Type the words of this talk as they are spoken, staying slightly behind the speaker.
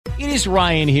It is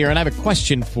Ryan here, and I have a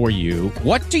question for you.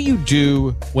 What do you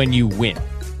do when you win?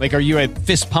 Like, are you a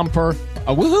fist pumper,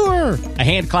 a woohooer, a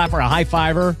hand clapper, a high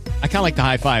fiver? I kind of like the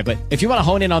high five, but if you want to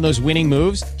hone in on those winning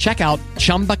moves, check out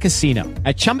Chumba Casino.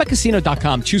 At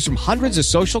ChumbaCasino.com, choose from hundreds of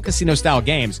social casino-style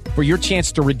games for your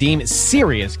chance to redeem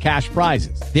serious cash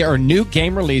prizes. There are new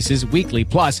game releases weekly,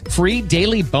 plus free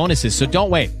daily bonuses. So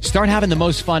don't wait. Start having the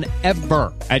most fun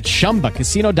ever at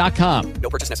ChumbaCasino.com.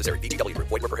 No purchase necessary. VGW. Void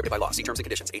where prohibited by law. See terms and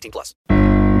conditions. 18+.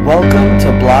 Welcome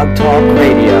to Blog Talk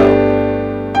Radio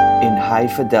in high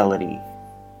fidelity.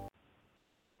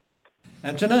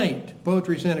 And tonight,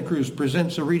 Poetry Santa Cruz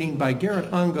presents a reading by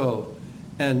Garrett Hongo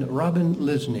and Robin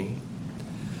Lysne.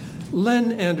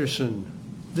 Len Anderson,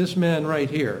 this man right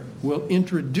here, will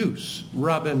introduce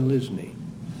Robin Lysne.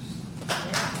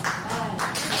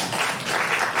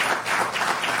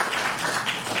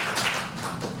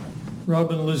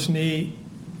 Robin Lysne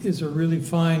is a really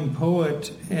fine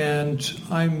poet, and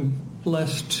I'm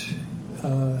blessed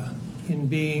in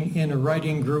being in a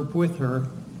writing group with her.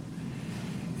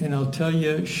 And I'll tell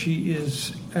you, she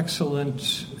is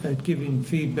excellent at giving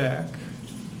feedback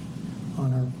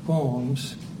on her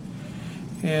poems.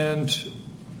 And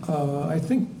I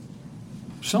think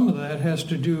some of that has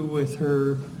to do with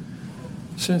her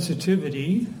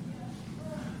sensitivity,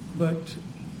 but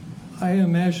I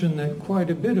imagine that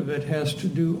quite a bit of it has to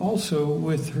do also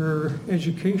with her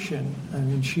education. I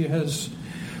mean, she has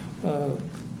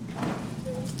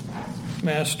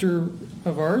Master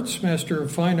of Arts, Master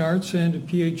of Fine Arts, and a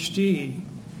Ph.D.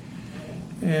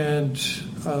 And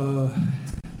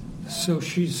so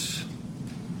she's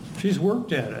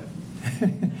worked at it.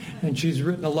 And she's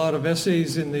written a lot of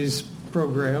essays in these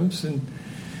programs, and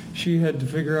she had to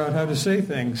figure out how to say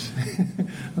things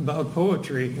about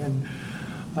poetry. And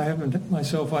I haven't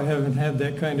had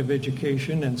that kind of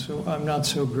education, and so I'm not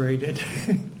so great at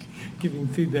giving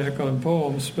feedback on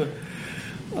poems. But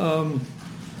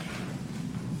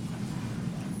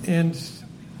and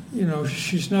you know,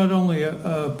 she's not only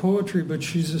a poetry, but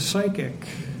she's a psychic,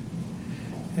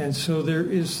 and so there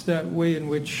is that way in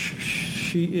which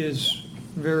she is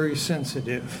very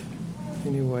sensitive,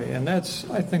 anyway, and that's,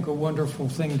 I think, a wonderful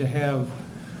thing to have,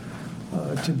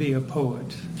 to be a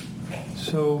poet.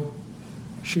 So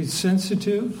she's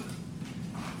sensitive,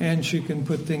 and she can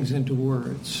put things into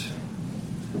words.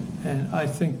 And I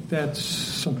think that's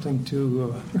something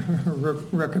to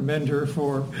recommend her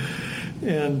for.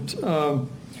 And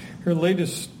her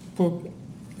latest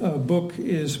book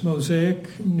is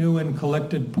Mosaic, New and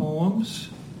Collected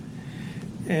Poems.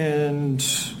 And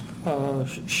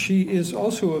she is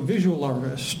also a visual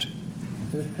artist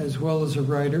as well as a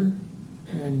writer.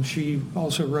 And she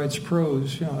also writes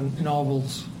prose,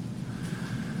 novels.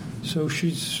 So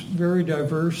she's very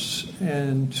diverse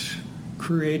and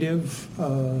creative,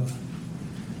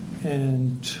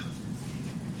 and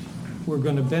we're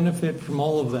going to benefit from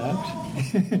all of that,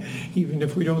 even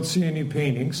if we don't see any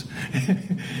paintings.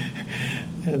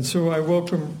 And so I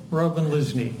welcome Robin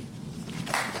Lysne.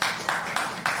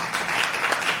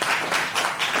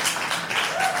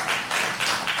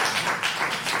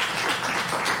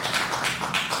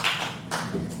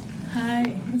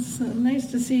 Hi, it's nice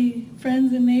to see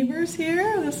friends and neighbors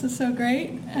here. This is so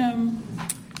great.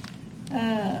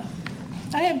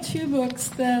 I have two books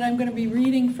that I'm going to be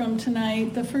reading from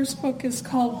tonight. The first book is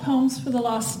called Poems for the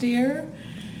Lost Deer,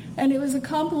 and it was a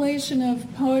compilation of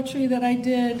poetry that I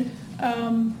did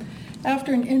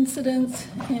after an incident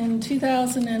in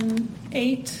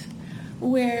 2008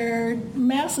 where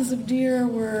masses of deer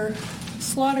were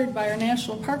slaughtered by our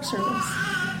National Park Service.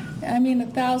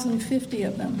 1,050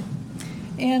 of them.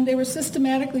 And they were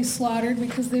systematically slaughtered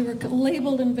because they were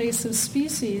labeled invasive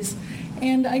species.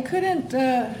 And I couldn't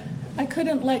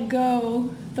let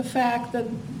go the fact that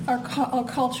our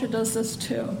culture does this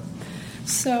too.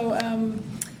 So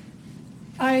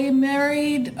I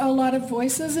married a lot of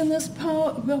voices in this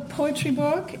poetry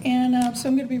book, and so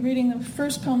I'm going to be reading the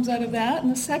first poems out of that,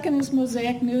 and the second is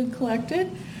Mosaic, New and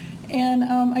Collected. And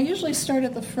I usually start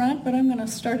at the front, but I'm going to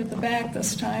start at the back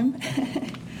this time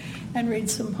and read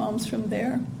some poems from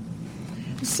there.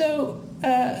 So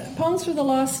Poems for the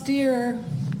Lost Deer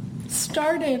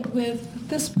started with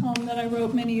this poem that I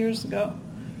wrote many years ago.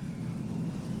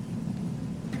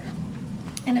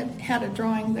 And it had a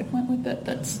drawing that went with it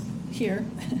that's here.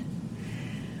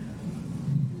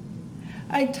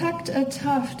 I tucked a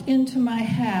tuft into my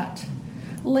hat,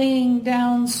 laying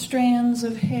down strands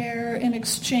of hair in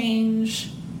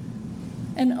exchange.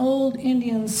 An old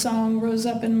Indian song rose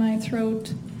up in my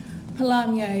throat.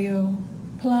 Palamyayo,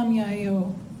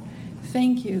 Palamyayo.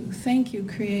 Thank you,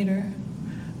 Creator.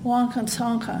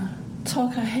 Wankantonka,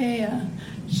 Tokahea,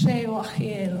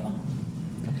 Shewahielo.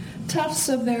 Tufts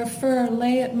of their fur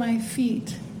lay at my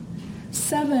feet.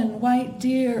 7 white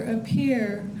deer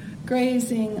appear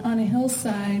grazing on a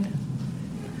hillside.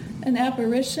 An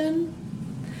apparition?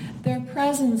 Their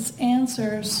presence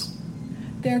answers.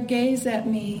 Their gaze at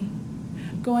me,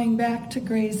 going back to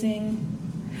grazing,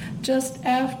 just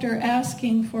after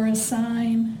asking for a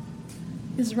sign,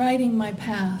 is writing my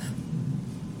path.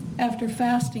 After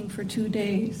fasting for 2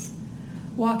 days,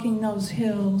 walking those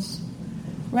hills,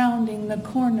 rounding the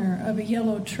corner of a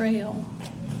yellow trail.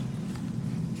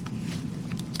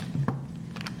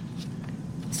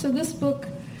 So this book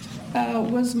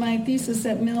was my thesis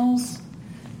at Mills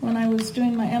when I was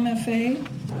doing my M.F.A.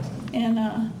 And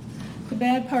the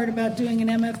bad part about doing an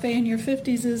M.F.A. in your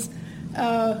 50s is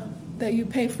that you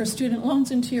pay for student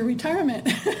loans into your retirement.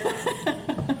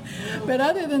 But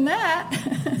other than that,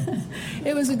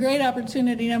 it was a great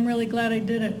opportunity. I'm really glad I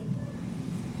did it.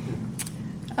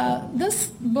 This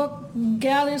book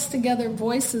gathers together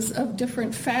voices of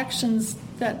different factions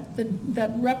that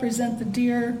represent the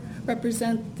deer,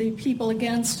 represent the people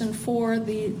against and for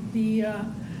the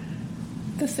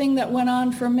thing that went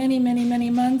on for many, many, many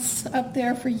months up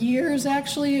there for years.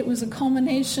 Actually, it was a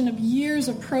culmination of years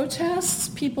of protests.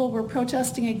 People were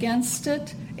protesting against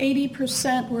it.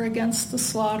 80% were against the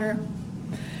slaughter.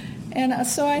 And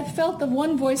so I felt the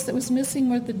one voice that was missing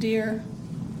were the deer.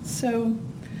 So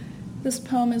this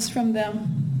poem is from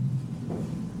them.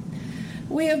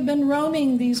 We have been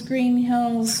roaming these green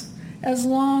hills as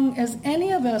long as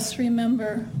any of us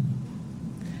remember.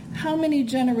 How many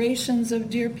generations of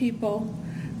deer people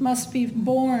must be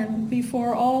born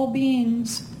before all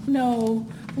beings know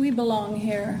we belong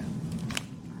here?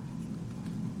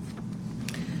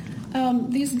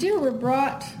 These deer were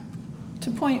brought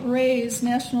to Point Reyes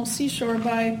National Seashore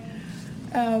by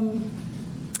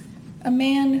a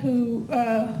man who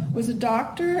was a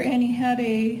doctor, and he had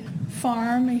a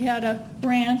farm. He had a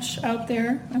ranch out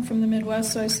there. I'm from the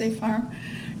Midwest, so I say farm.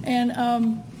 And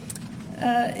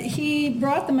he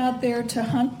brought them out there to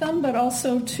hunt them, but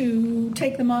also to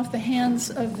take them off the hands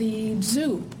of the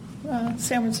zoo,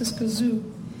 San Francisco Zoo.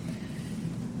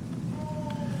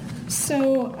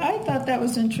 So I thought that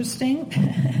was interesting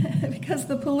because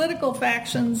the political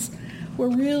factions were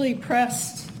really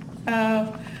pressed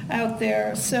out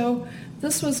there. So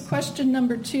this was question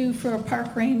number 2 for a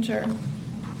park ranger.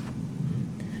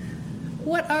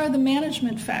 What are the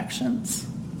management factions?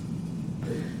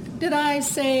 Did I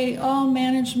say all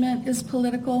management is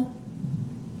political?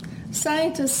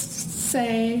 Scientists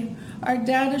say our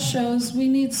data shows we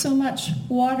need so much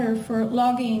water for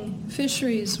logging,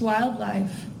 fisheries,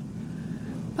 wildlife.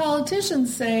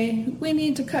 Politicians say we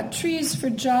need to cut trees for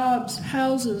jobs,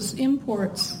 houses,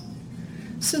 imports.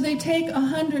 So they take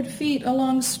 100 feet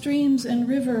along streams and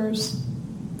rivers.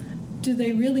 Do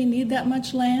they really need that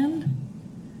much land?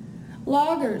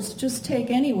 Loggers just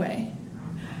take anyway.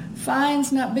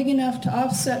 Fines not big enough to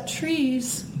offset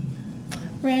trees.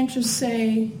 Ranchers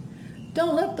say,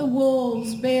 don't let the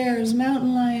wolves, bears,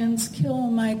 mountain lions kill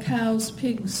my cows,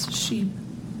 pigs, sheep.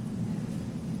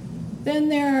 Then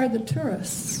there are the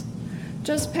tourists,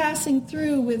 just passing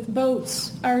through with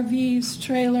boats, RVs,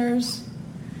 trailers.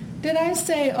 Did I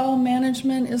say all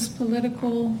management is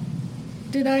political?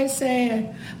 Did I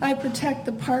say I protect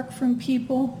the park from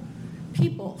people,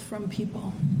 people from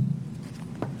people?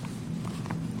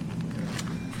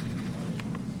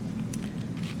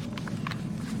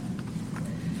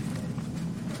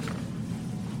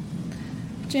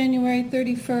 January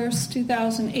 31st,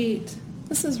 2008.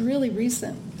 This is really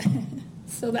recent,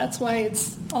 so that's why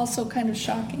it's also kind of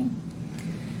shocking.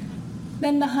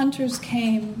 Then the hunters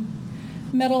came,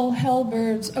 metal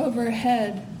hellbirds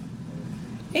overhead,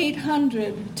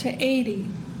 800 to 80,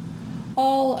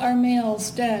 all our males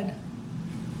dead.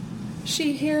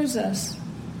 She hears us.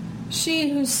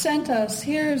 She who sent us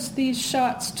hears these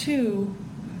shots too.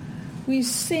 We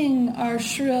sing our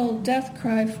shrill death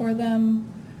cry for them.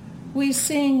 We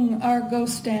sing our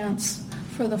ghost dance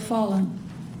for the fallen.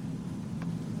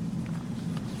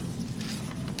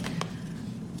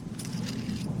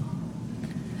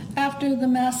 After the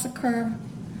massacre,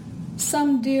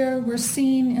 some deer were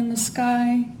seen in the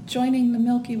sky joining the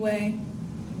Milky Way.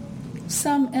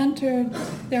 Some entered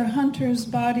their hunters'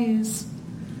 bodies,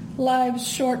 lives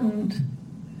shortened,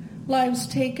 lives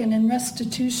taken in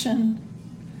restitution.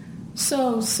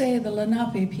 So say the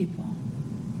Lenape people.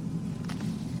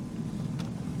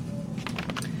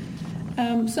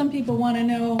 Some people want to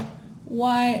know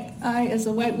why I, as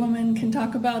a white woman, can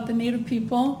talk about the Native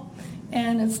people,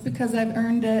 and it's because I've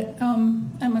earned it.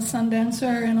 I'm a sun dancer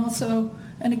and also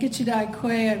an Agitchidai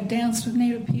Kwe. I've danced with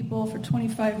Native people for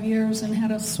 25 years and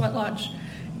had a sweat lodge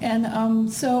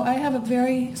And so I have a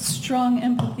very strong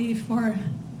empathy for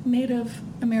Native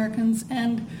Americans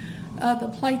and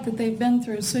the plight that they've been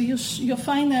through. So you'll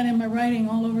find that in my writing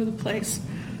all over the place.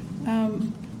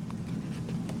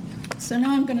 So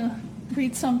now I'm going to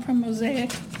read some from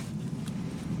Mosaic.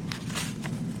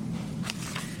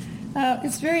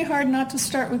 It's very hard not to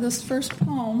start with this first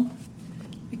poem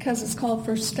because it's called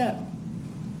First Step.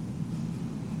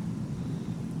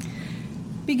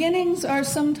 Beginnings are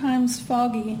sometimes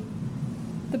foggy.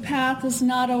 The path is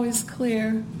not always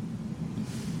clear.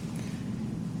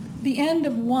 The end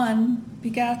of one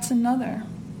begats another.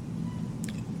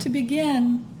 To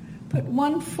begin, put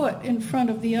one foot in front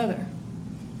of the other.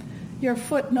 Your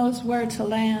foot knows where to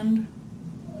land.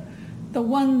 The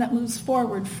one that moves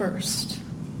forward first.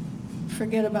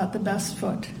 Forget about the best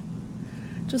foot.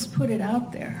 Just put it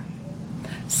out there.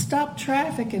 Stop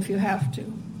traffic if you have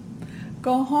to.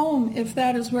 Go home if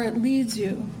that is where it leads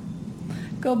you.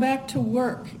 Go back to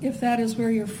work if that is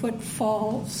where your foot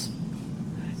falls.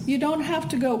 You don't have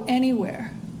to go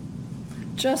anywhere.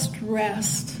 Just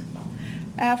rest.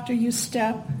 After you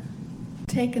step,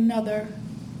 take another.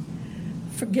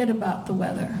 Forget about the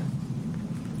weather.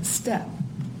 Step.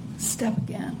 Step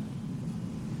again.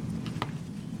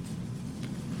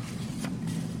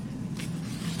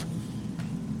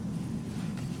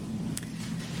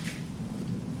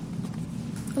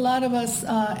 A lot of us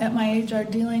at my age are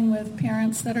dealing with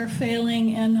parents that are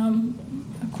failing, and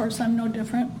of course I'm no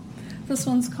different. This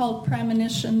one's called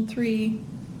Premonition 3.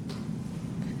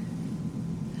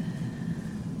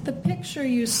 The picture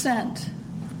you sent,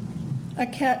 a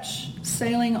ketch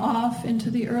sailing off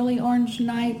into the early orange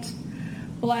night,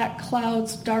 black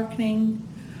clouds darkening,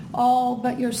 all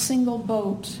but your single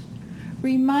boat.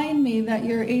 Remind me that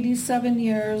your 87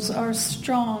 years are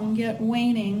strong yet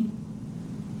waning.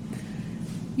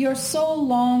 Your soul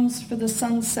longs for the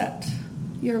sunset,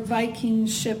 your Viking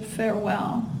ship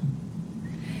farewell.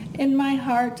 In my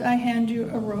heart, I hand you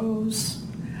a rose.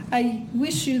 I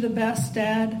wish you the best,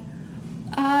 Dad.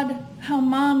 Odd how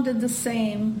Mom did the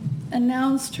same,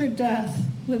 announced her death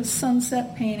with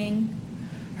sunset painting,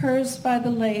 hers by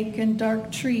the lake and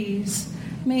dark trees,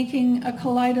 making a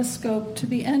kaleidoscope to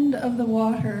the end of the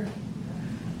water.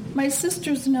 My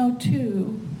sisters know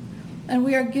too, and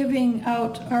we are giving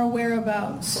out our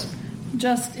whereabouts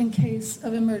just in case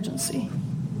of emergency.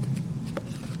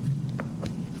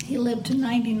 He lived to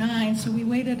 99, so we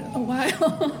waited a while.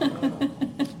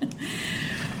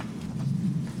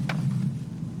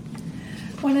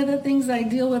 One of the things I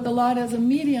deal with a lot as a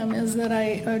medium is that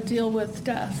I deal with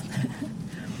death.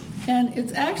 And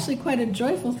it's actually quite a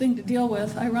joyful thing to deal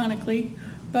with, ironically.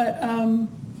 But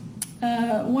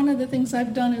one of the things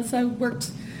I've done is I've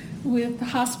worked with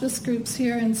hospice groups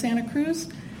here in Santa Cruz.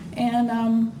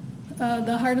 And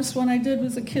the hardest one I did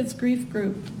was a kids' grief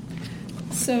group.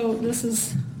 So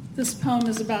this poem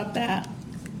is about that.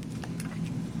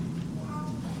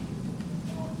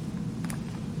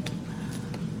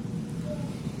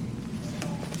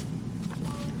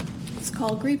 It's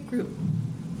called Grief Group.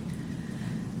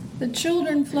 The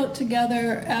children float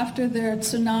together after their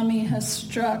tsunami has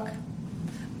struck.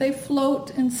 They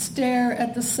float and stare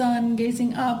at the sun,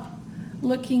 gazing up,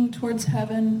 looking towards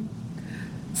heaven.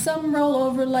 Some roll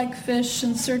over like fish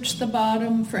and search the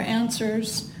bottom for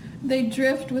answers. They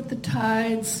drift with the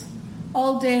tides.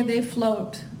 All day they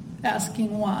float,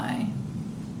 asking why.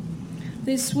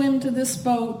 They swim to this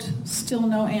boat, still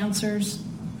no answers.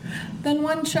 Then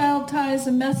one child ties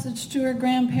a message to her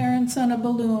grandparents on a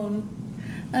balloon.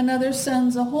 Another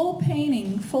sends a whole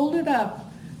painting folded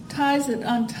up, ties it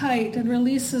on tight, and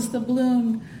releases the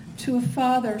balloon to a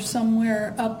father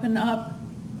somewhere up and up.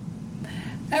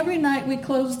 Every night we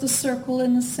close the circle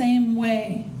in the same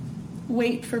way.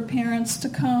 Wait for parents to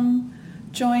come,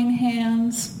 join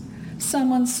hands.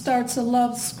 Someone starts a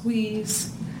love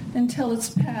squeeze until it's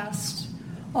passed,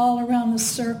 all around the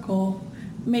circle,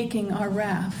 making our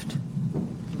raft.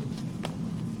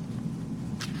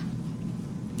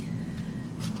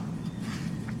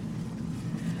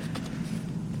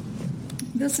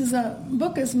 This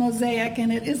book is Mosaic,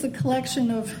 and it is a collection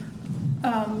of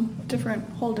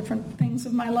different things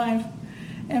of my life.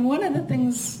 And one of the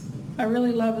things I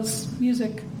really love is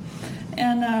music,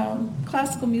 and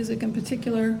classical music in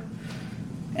particular.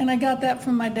 And I got that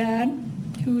from my dad,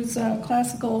 who was a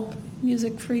classical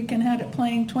music freak and had it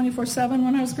playing 24/7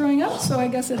 when I was growing up, so I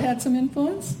guess it had some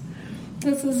influence.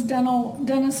 This is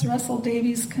Dennis Russell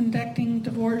Davies conducting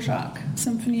Dvorak,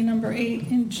 Symphony No. 8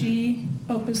 in G,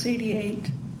 Opus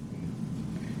 88.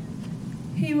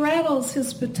 He rattles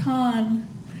his baton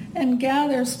and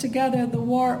gathers together the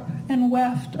warp and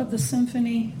weft of the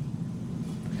symphony.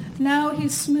 Now he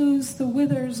smooths the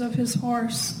withers of his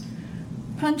horse,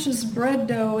 punches bread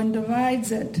dough and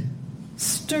divides it,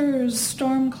 stirs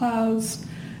storm clouds,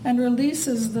 and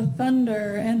releases the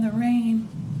thunder and the rain.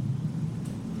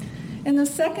 In the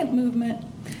second movement,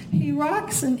 he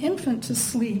rocks an infant to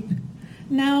sleep,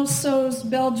 now sews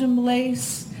Belgium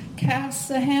lace, casts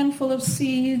a handful of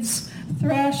seeds,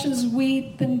 thrashes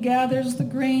wheat, then gathers the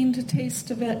grain to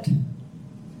taste of it.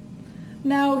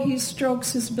 Now he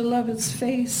strokes his beloved's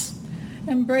face,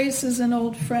 embraces an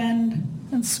old friend,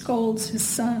 and scolds his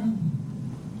son.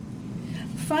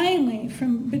 Finally,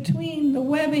 from between the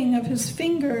webbing of his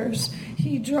fingers,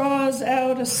 he draws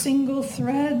out a single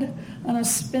thread on a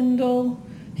spindle.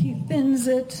 He thins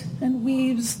it and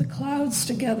weaves the clouds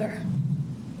together.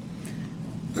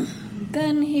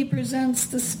 Then he presents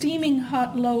the steaming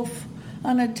hot loaf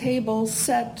on a table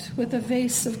set with a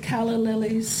vase of calla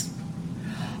lilies.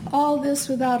 All this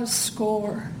without a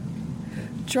score,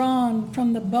 drawn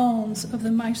from the bones of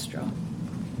the maestro.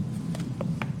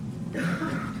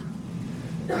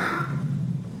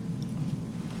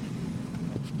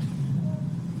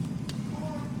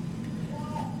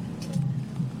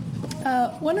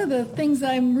 One of the things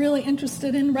I'm really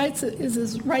interested in is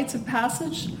his rites of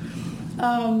passage.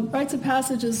 Rites of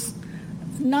passage is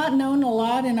not known a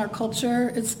lot in our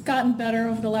culture. It's gotten better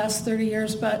over the last 30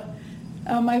 years, but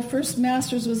my first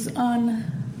master's was on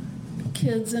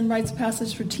kids and rites of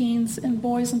passage for teens and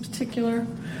boys in particular.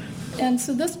 And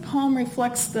so this poem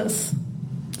reflects this.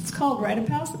 It's called Rite of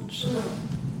Passage.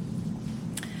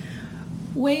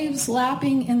 Waves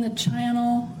lapping in the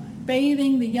channel,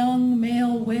 bathing the young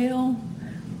male whale,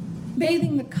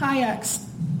 bathing the kayaks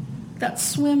that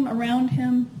swim around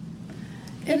him.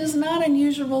 It is not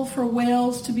unusual for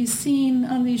whales to be seen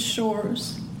on these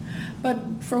shores, but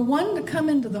for one to come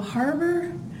into the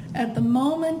harbor at the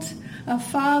moment a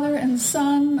father and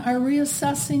son are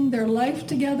reassessing their life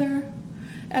together,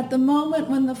 at the moment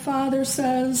when the father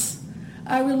says,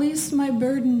 I release my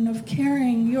burden of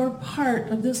carrying your part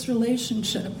of this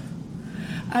relationship.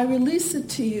 I release it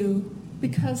to you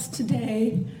because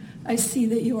today I see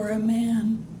that you are a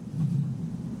man.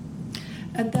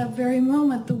 At that very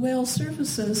moment, the whale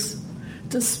surfaces,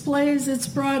 displays its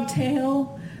broad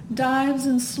tail, dives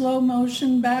in slow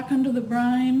motion back under the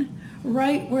brine,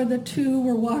 right where the two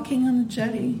were walking on the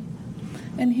jetty.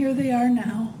 And here they are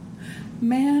now,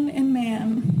 man and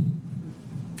man,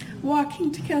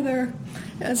 walking together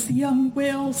as the young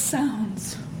whale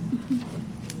sounds.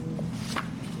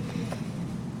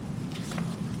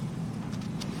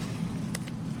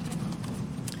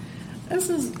 This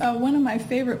is one of my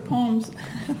favorite poems.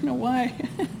 I don't know why.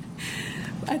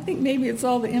 I think maybe it's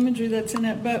all the imagery that's in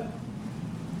it, but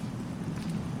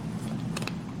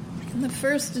in the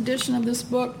first edition of this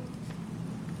book,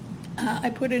 I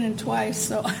put it in twice,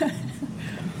 so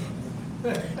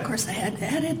of course I had to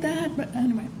edit that, but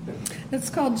anyway. It's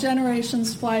called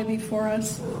Generations Fly Before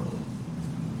Us.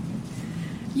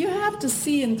 You have to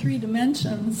see in 3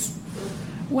 dimensions.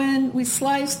 When we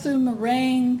slice through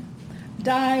meringue,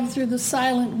 dive through the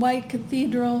silent white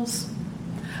cathedrals,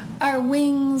 our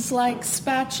wings like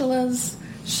spatulas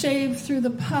shave through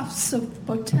the puffs of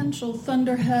potential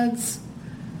thunderheads.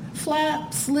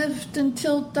 Flaps lift and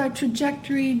tilt our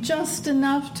trajectory just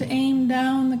enough to aim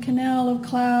down the canal of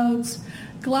clouds,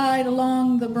 glide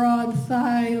along the broad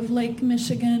thigh of Lake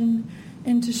Michigan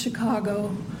into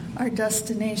Chicago, our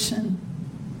destination.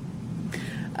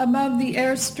 Above the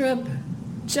airstrip,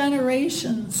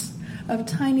 generations of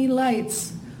tiny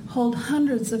lights hold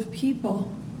hundreds of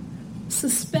people,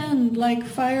 suspend like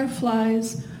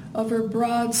fireflies over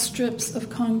broad strips of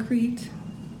concrete.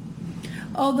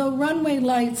 Although runway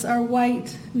lights are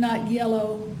white, not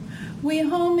yellow, we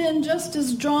home in just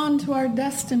as drawn to our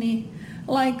destiny,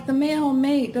 like the male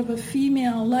mate of a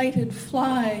female lighted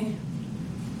fly.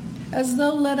 As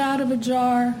though let out of a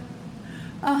jar,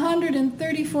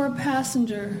 134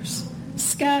 passengers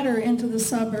scatter into the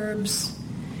suburbs.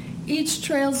 Each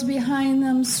trails behind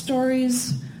them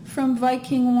stories from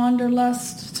Viking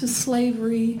wanderlust to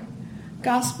slavery,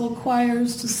 gospel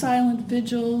choirs to silent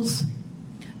vigils,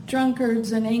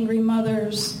 drunkards and angry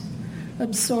mothers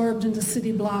absorbed into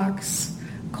city blocks,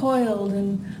 coiled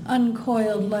and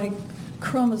uncoiled like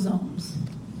chromosomes.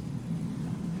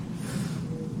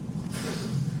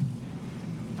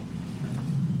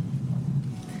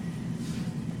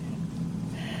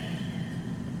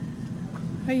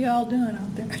 How you all doing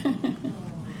out there?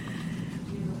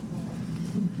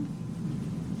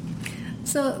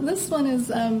 So this one is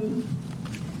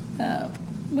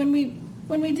when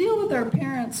we deal with our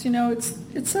parents, you know,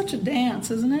 it's such a dance,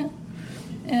 isn't it?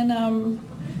 And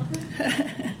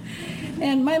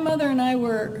and my mother and I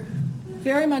were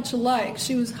very much alike.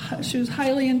 She was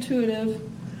highly intuitive.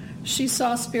 She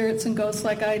saw spirits and ghosts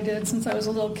like I did since I was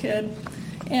a little kid.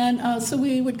 And so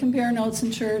we would compare notes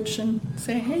in church and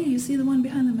say, hey, you see the one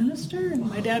behind the minister? And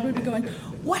my dad would be going,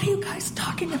 what are you guys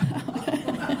talking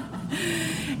about?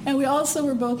 And we also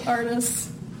were both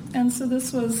artists. And so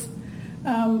this was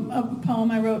a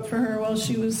poem I wrote for her while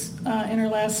she was in her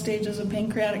last stages of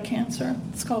pancreatic cancer.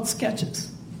 It's called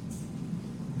Sketches.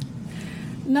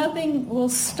 Nothing will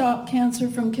stop cancer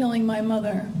from killing my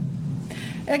mother,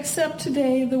 except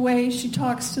today the way she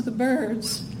talks to the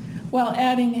birds while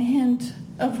adding a hint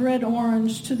of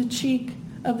red-orange to the cheek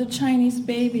of the Chinese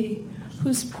baby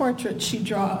whose portrait she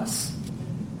draws.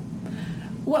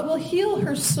 What will heal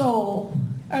her soul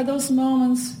are those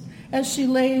moments as she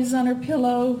lays on her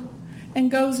pillow and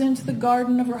goes into the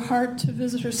garden of her heart to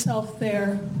visit herself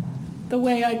there, the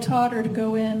way I taught her to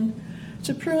go in,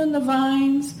 to prune the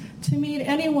vines, to meet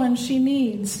anyone she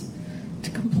needs, to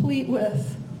complete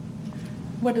with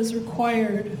what is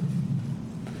required.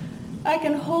 I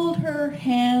can hold her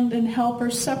hand and help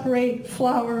her separate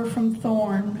flower from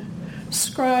thorn,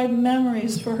 scribe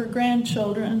memories for her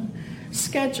grandchildren,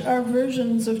 sketch our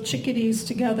versions of chickadees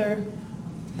together.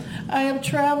 I have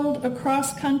traveled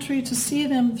across country to see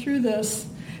them through this,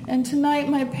 and tonight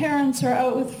my parents are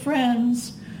out with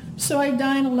friends, so I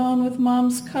dine alone with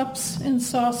Mom's cups and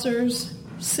saucers,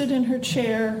 sit in her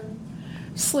chair,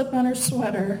 slip on her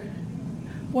sweater,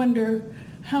 wonder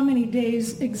how many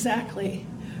days exactly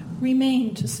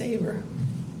remain to savor.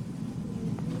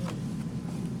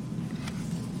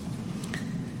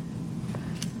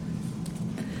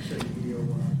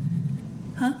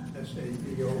 Huh?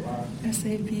 S-A-V-O-R.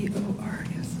 S-A-V-O-R,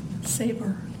 yes.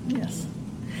 Savor, yes.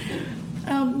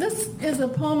 This is a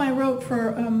poem I wrote for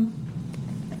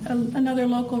another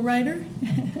local writer,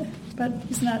 but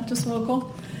he's not just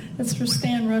local. It's for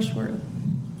Stan Rushworth.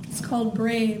 It's called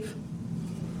Brave.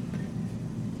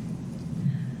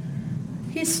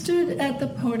 He stood at the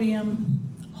podium,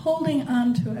 holding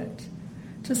onto it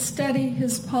to steady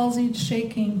his palsied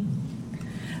shaking.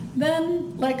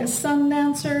 Then, like a sun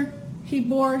dancer, he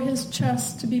bore his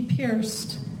chest to be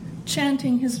pierced,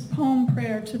 chanting his poem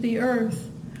prayer to the earth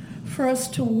for us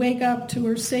to wake up to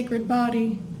her sacred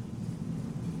body.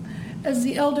 As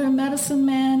the elder medicine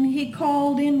man, he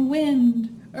called in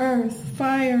wind, earth,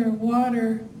 fire,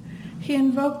 water. He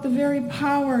invoked the very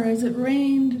power as it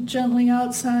rained gently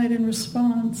outside in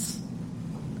response.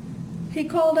 He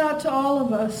called out to all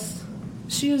of us,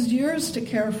 she is yours to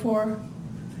care for.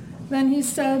 Then he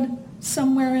said,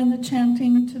 somewhere in the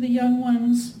chanting to the young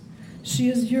ones, she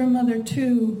is your mother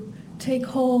too, take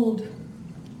hold.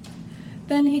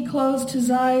 Then he closed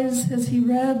his eyes as he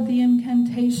read the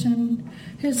incantation,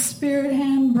 his spirit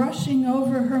hand brushing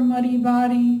over her muddy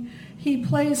body. He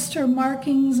placed her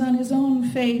markings on his own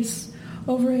face,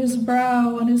 over his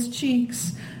brow, on his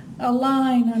cheeks, a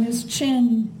line on his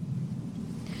chin.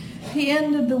 He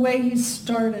ended the way he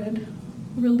started,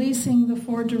 releasing the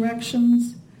four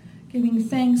directions, giving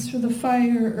thanks for the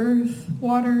fire, earth,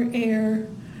 water, air,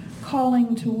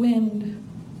 calling to wind.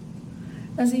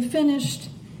 As he finished,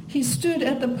 he stood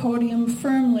at the podium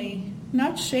firmly,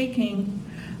 not shaking,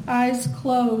 eyes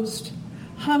closed,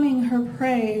 humming her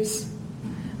praise,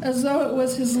 as though it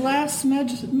was his last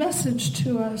message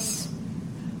to us,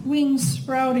 wings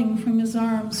sprouting from his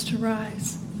arms to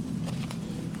rise.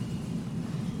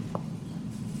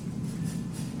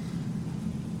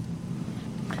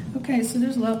 Okay, so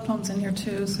there's love poems in here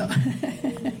too. So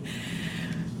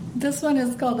this one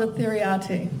is called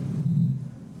Ethereate.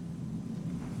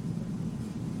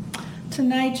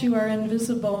 Tonight you are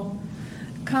invisible.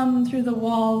 Come through the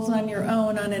walls on your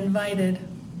own, uninvited.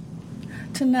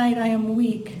 Tonight I am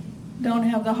weak, don't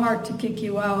have the heart to kick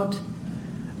you out.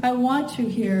 I want you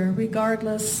here,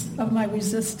 regardless of my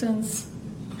resistance.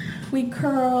 We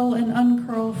curl and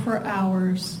uncurl for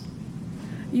hours.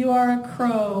 You are a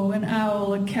crow, an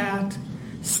owl, a cat,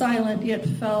 silent yet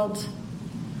felt.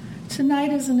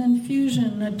 Tonight is an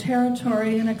infusion, a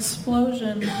territory, an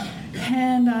explosion,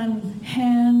 hand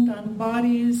on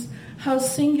bodies. How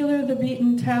singular the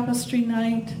beaten tapestry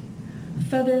night,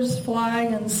 feathers fly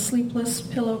and sleepless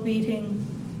pillow beating.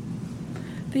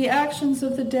 The actions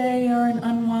of the day are an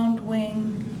unwound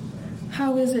wing.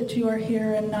 How is it you are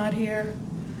here and not here?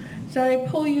 Did I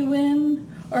pull you in,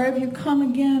 or have you come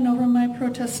again over my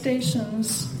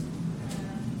protestations?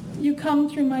 You come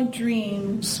through my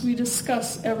dreams. We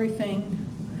discuss everything.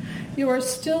 You are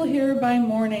still here by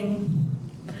morning.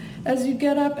 As you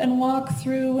get up and walk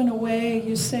through and away,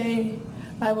 you say,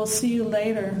 I will see you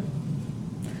later.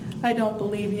 I don't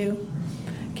believe you.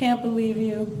 Can't believe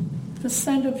you. The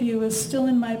scent of you is still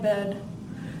in my bed.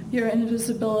 your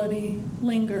invisibility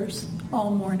lingers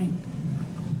all morning.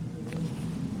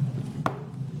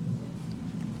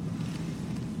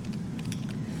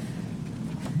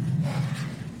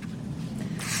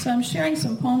 So I'm sharing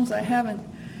some poems I haven't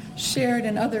shared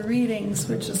in other readings,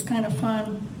 which is kind of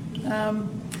fun.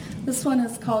 This one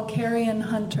is called Carrion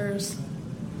Hunters.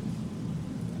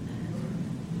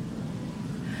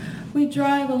 We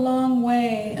drive a long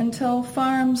way until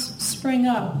farms spring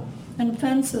up and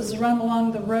fences run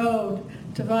along the road,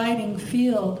 dividing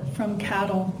field from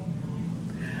cattle.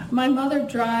 My mother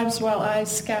drives while I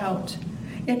scout.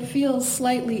 It feels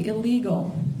slightly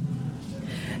illegal.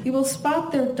 You will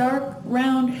spot their dark,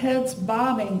 round heads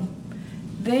bobbing.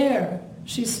 There,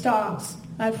 she stops.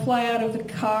 I fly out of the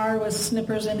car with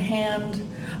snippers in hand.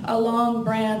 A long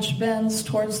branch bends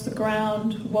towards the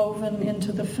ground, woven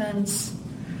into the fence.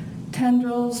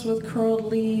 Tendrils with curled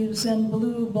leaves and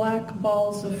blue-black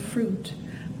balls of fruit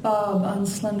bob on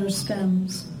slender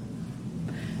stems.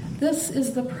 This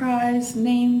is the prize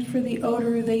named for the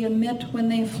odor they emit when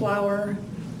they flower,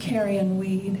 carrion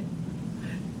weed.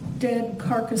 Dead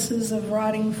carcasses of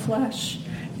rotting flesh,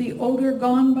 the odor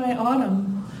gone by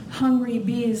autumn. Hungry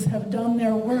bees have done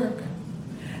their work.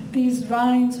 These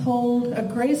vines hold a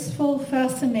graceful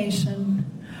fascination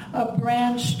of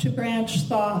branch-to-branch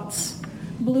thoughts,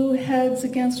 blue heads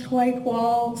against white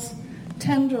walls,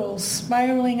 tendrils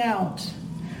spiraling out,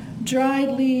 dried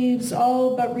leaves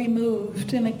all but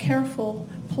removed in a careful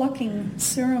plucking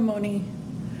ceremony,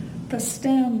 the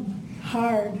stem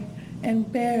hard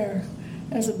and bare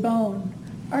as a bone,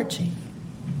 arching.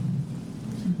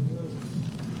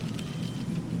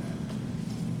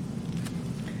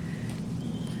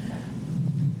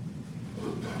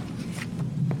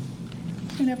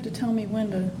 You're going to have to tell me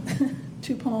when to,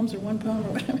 2 poems or 1 poem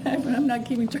or whatever. I'm not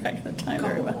keeping track of the time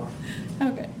very well.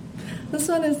 Okay. This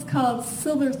one is called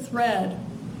Silver Thread.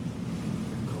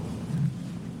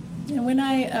 And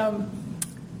when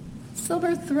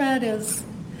Silver Thread is,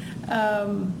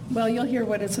 well, you'll hear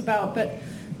what it's about,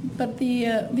 but the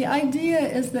idea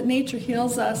is that nature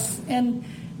heals us, and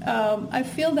I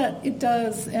feel that it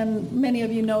does, and many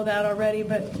of you know that already,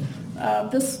 but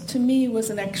this to me was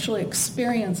an actual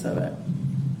experience of it.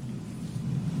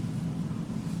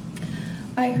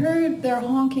 I heard their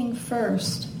honking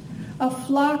first, a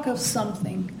flock of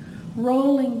something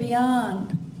rolling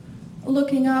beyond,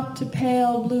 looking up to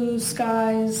pale blue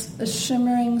skies, a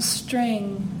shimmering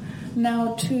string,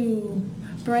 now too,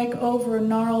 break over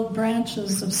gnarled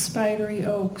branches of spidery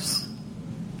oaks.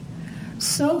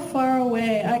 So far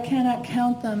away I cannot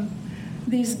count them.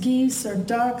 These geese or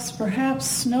ducks, perhaps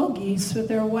snow geese with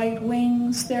their white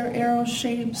wings, their arrow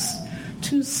shapes,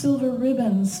 2 silver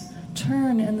ribbons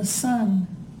turn in the sun.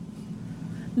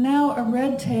 Now a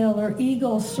red-tail or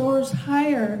eagle soars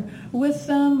higher with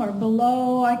them or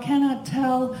below. I cannot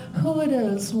tell who it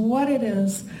is, what it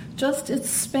is, just its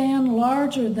span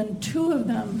larger than 2 of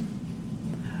them.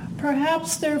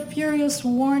 Perhaps their furious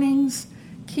warnings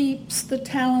keeps the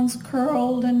talons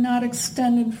curled and not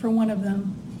extended for one of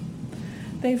them.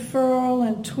 They furl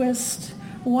and twist,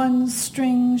 one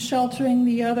string sheltering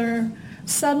the other.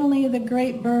 Suddenly the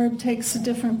great bird takes a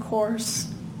different course.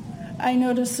 I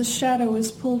notice a shadow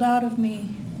is pulled out of me.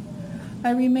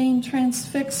 I remain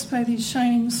transfixed by these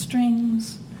shining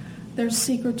strings, their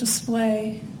secret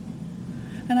display,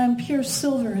 and I'm pure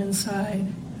silver inside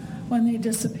when they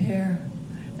disappear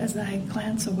as I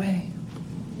glance away.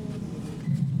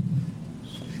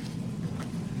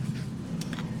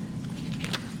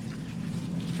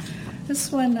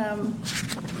 This one, I'm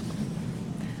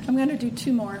going to do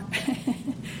 2 more.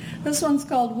 This one's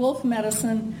called Wolf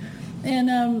Medicine. And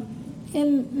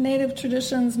in Native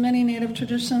traditions, many Native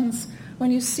traditions,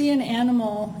 when you see an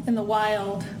animal in the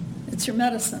wild, it's your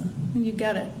medicine, and you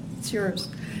get it. It's yours.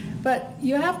 But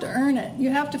you have to earn it.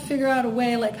 You have to figure out a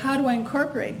way, like, how do I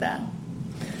incorporate that?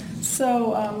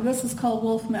 So this is called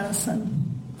wolf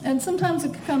medicine. And sometimes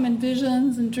it can come in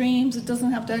visions and dreams. It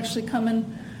doesn't have to actually come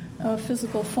in a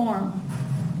physical form.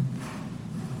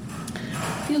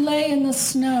 If you lay in the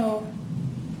snow,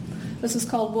 this is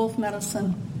called wolf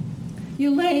medicine. You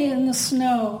lay in the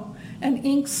snow and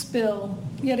ink spill,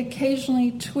 yet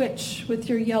occasionally twitch with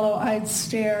your yellow-eyed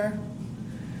stare.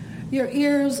 Your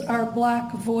ears are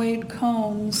black void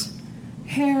cones,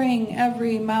 herring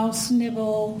every mouse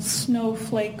nibble,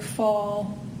 snowflake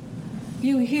fall.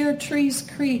 You hear trees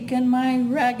creak in my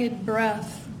ragged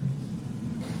breath.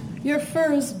 Your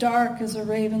fur is dark as a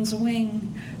raven's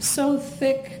wing, so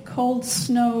thick cold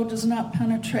snow does not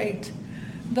penetrate.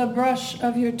 The brush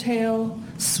of your tail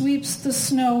sweeps the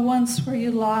snow once where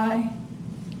you lie.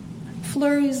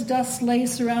 Flurries dust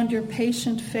lace around your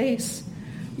patient face.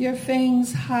 Your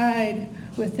fangs hide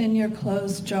within your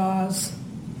closed jaws.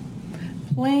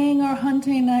 Playing or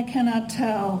hunting, I cannot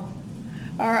tell.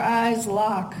 Our eyes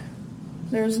lock.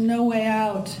 There's no way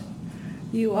out.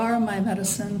 You are my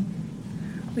medicine.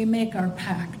 We make our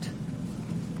pact.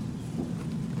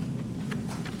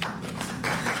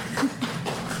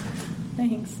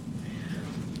 Thanks.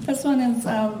 This one is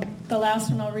the last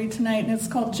one I'll read tonight, and it's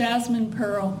called Jasmine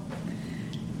Pearl.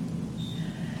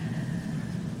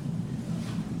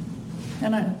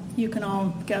 And you can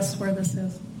all guess where this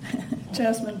is.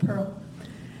 Jasmine Pearl.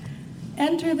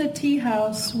 Enter the tea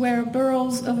house where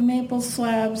burls of maple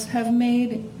slabs have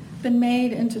been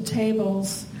made into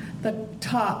tables, the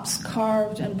tops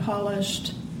carved and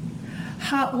polished.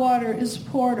 Hot water is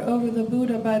poured over the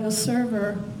Buddha by the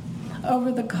server,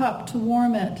 over the cup to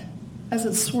warm it as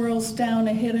it swirls down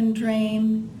a hidden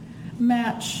drain,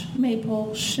 match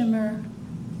maple shimmer.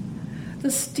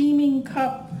 The steaming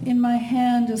cup in my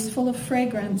hand is full of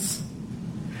fragrance.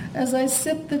 As I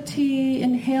sip the tea,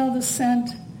 inhale the scent,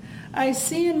 I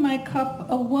see in my cup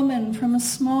a woman from a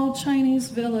small Chinese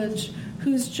village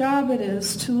whose job it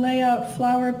is to lay out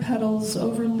flower petals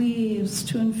over leaves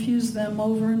to infuse them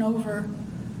over and over.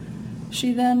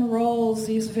 She then rolls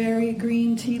these very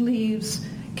green tea leaves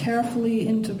carefully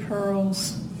into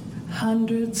pearls,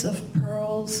 hundreds of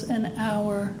pearls an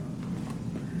hour.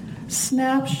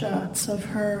 Snapshots of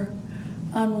her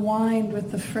unwind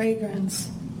with the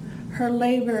fragrance. Her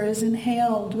labor is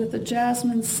inhaled with the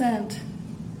jasmine scent.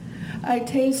 I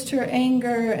taste her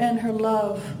anger and her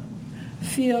love,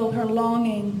 feel her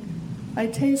longing. I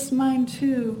taste mine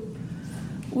too.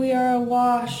 We are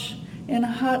awash in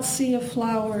a hot sea of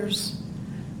flowers,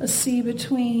 a sea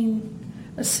between,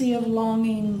 a sea of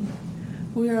longing.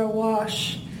 We are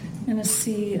awash in a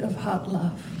sea of hot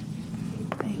love.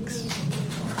 Thanks.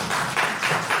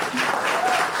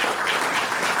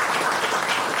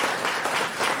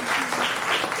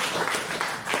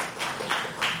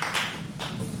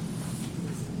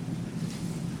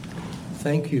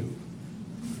 Thank you.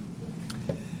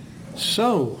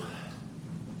 So,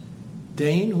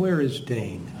 Dane, where is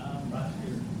Dane? Right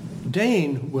here.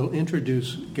 Dane will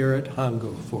introduce Garrett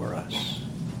Hongo for us.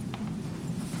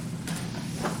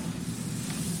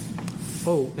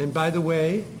 Oh, and by the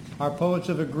way, our poets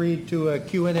have agreed to a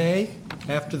Q&A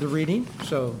after the reading,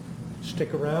 so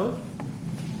stick around.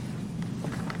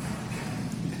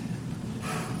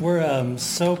 We're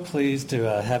so pleased to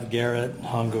have Garrett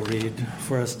Hongo read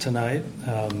for us tonight.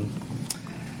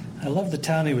 I love the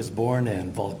town he was born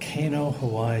in, Volcano,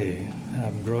 Hawaii.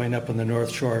 Growing up on the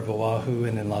North Shore of Oahu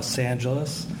and in Los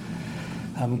Angeles.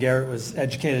 Garrett was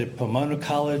educated at Pomona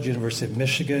College, University of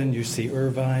Michicah, UC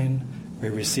Irvine,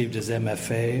 where he received his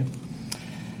M.F.A.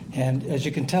 And as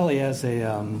you can tell, he has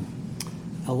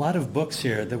a lot of books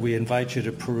here that we invite you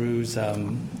to peruse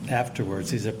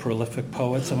afterwards. He's a prolific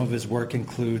poet. Some of his work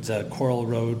includes Coral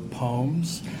Road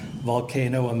Poems,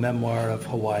 Volcano, a Memoir of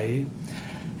Hawaii,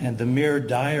 and The Mere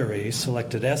Diary,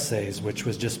 Selected Essays, which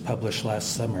was just published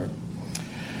last summer.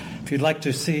 If you'd like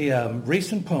to see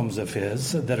recent poems of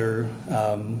his that are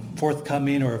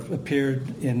forthcoming or have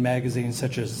appeared in magazines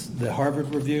such as the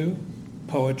Harvard Review,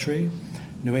 Poetry,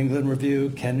 New England Review,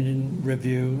 Kenyon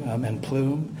Review, and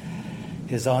Plume,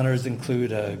 his honors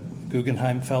include a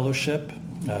Guggenheim Fellowship,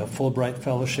 a Fullbright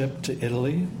Fellowship to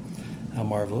Italy,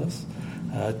 marvelous,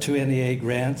 2 NEA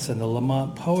Grants, and the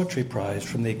Lamont Poetry Prize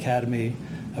from the Academy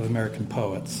of American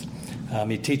Poets.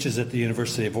 He teaches at the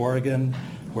University of Oregon,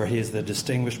 where he is the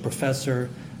Distinguished Professor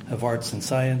of Arts and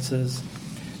Sciences.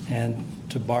 And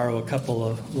to borrow a couple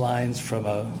of lines from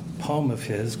a poem of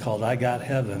his called I Got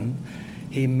Heaven,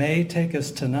 he may take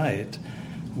us tonight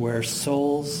where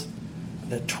souls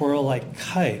that twirl like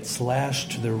kites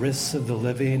lashed to the wrists of the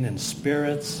living and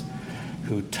spirits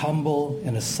who tumble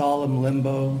in a solemn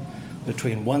limbo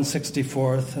between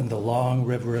 164th and the long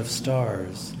river of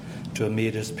stars to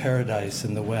Amida's paradise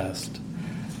in the west.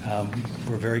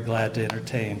 We're very glad to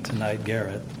entertain tonight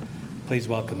Garrett. Please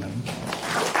welcome him.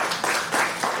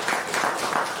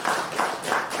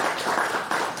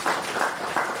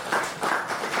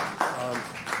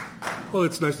 Well,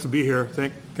 it's nice to be here.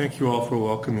 Thank you all for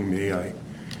welcoming me. I've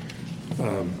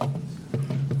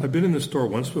been in the store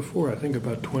once before, I think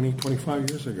about 25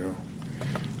 years ago,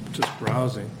 just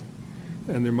browsing.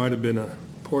 And there might have been a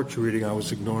poetry reading I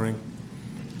was ignoring,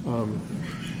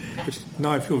 which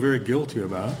now I feel very guilty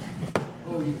about.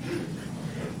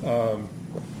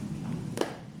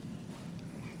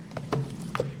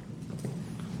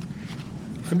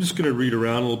 I'm just going to read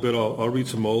around a little bit. I'll read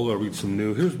some old, I'll read some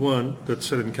new. Here's one that's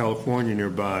set in California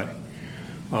nearby,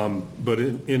 but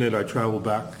in it I traveled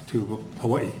back to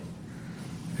Hawaii.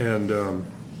 And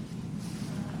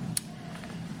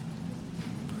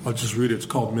I'll just read it. It's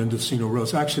called Mendocino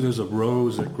Rose. Actually, there's a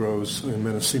rose that grows in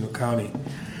Mendocino County,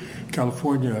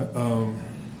 California.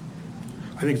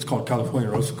 I think it's called California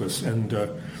Rosicus, and there's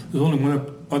only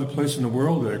one other place in the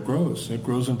world that it grows. It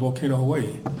grows in Volcano,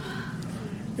 Hawaii.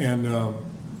 And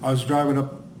I was driving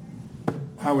up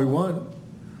Highway 1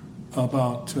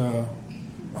 about,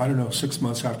 6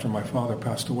 months after my father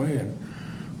passed away, and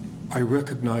I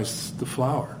recognized the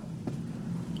flower,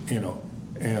 and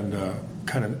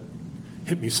kind of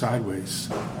hit me sideways.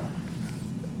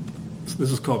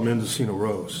 This is called Mendocino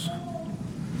Rose.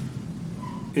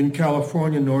 In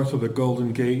California, north of the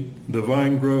Golden Gate, the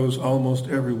vine grows almost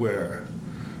everywhere,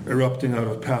 erupting out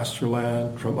of pasture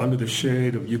land from under the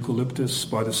shade of eucalyptus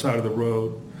by the side of the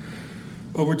road,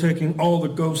 overtaking all the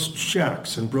ghost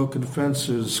shacks and broken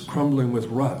fences crumbling with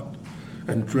rot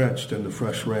and drenched in the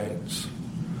fresh rains.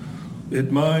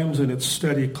 It mimes in its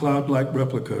steady cloud-like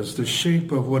replicas the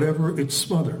shape of whatever it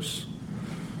smothers,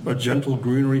 a gentle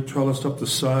greenery trellised up the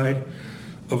side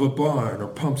of a barn or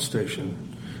pump station,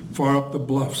 far up the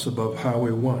bluffs above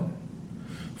Highway 1,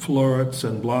 florets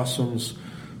and blossoms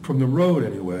from the road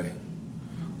anyway,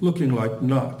 looking like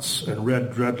knots and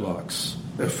red dreadlocks,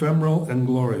 ephemeral and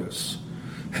glorious,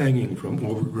 hanging from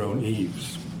overgrown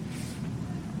eaves.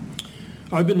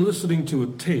 I've been listening to a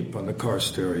tape on the car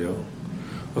stereo,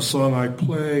 a song I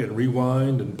play and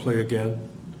rewind and play again,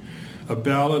 a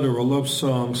ballad or a love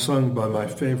song sung by my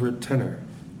favorite tenor,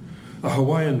 a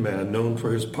Hawaiian man known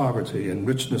for his poverty and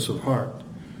richness of heart,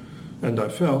 and I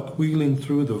felt wheeling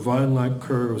through the vine-like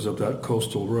curves of that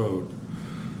coastal road,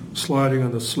 sliding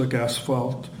on the slick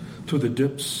asphalt, through the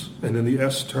dips and in the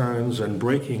S-turns and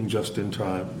braking just in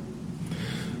time,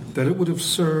 that it would have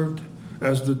served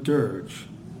as the dirge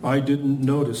I didn't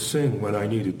know to sing when I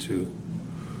needed to,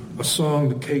 a song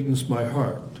that cadenced my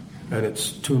heart and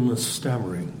its tuneless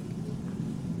stammering.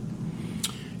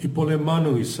 Ipole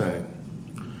manu, he sang,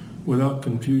 without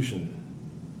confusion.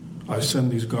 I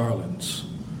send these garlands,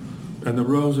 and the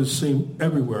roses seemed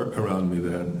everywhere around me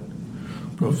then,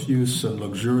 profuse and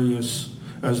luxurious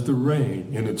as the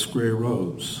rain in its gray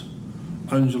robes,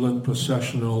 undulant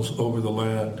processionals over the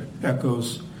land,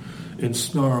 echoes in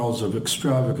snarls of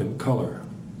extravagant color,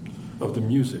 of the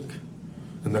music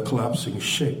and the collapsing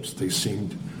shapes they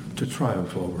seemed to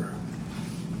triumph over.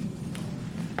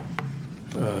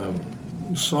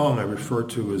 The song I refer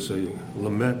to is a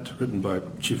lament written by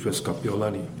Chief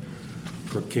Escapiolani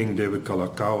for King David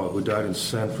Kalakaua, who died in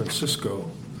San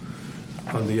Francisco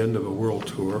on the end of a world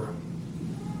tour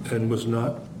and was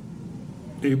not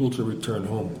able to return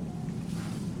home.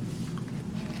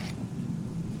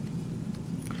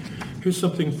 Here's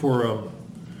something for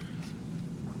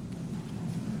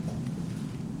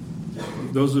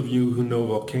those of you who know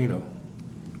Volcano,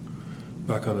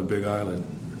 back on the Big Island,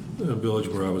 a village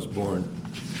where I was born.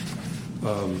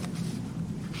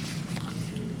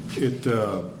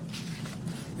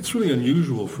 It's really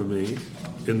unusual for me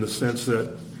in the sense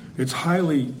that it's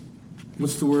highly,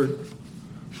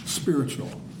 spiritual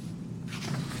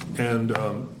and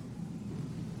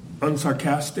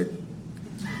unsarcastic.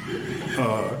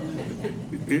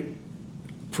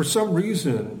 For some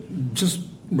reason, just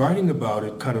writing about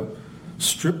it kind of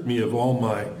stripped me of all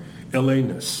my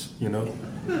LA-ness, and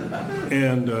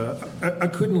I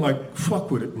couldn't fuck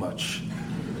with it much.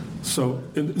 So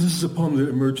this is a poem that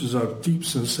emerges out of deep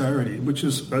sincerity, which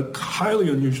is a highly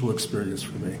unusual experience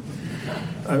for me.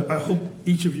 I hope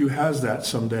each of you has that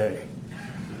someday.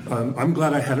 I'm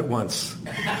glad I had it once.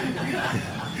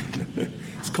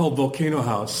 It's called Volcano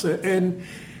House, and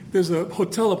there's a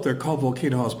hotel up there called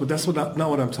Volcano House, but that's not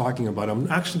what I'm talking about.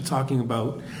 I'm actually talking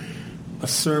about a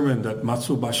sermon that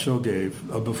Matsuo Basho gave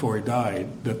before he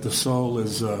died, that the soul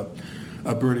is a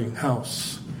burning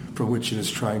house from which it is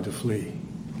trying to flee.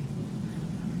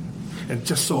 And it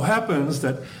just so happens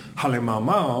that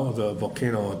Halemamau, the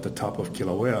volcano at the top of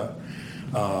Kilauea,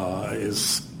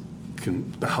 is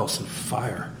the house of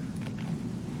fire.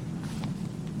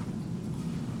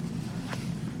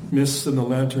 Mists and the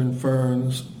lantern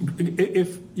ferns.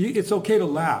 It's okay to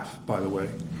laugh, by the way.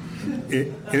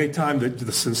 Anytime that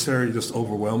the sincerity just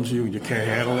overwhelms you and you can't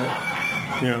handle it,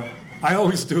 I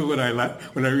always do when I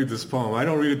read this poem. I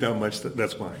don't read it that much.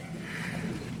 That's why.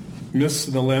 Mists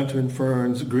and the lantern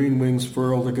ferns, green wings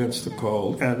furled against the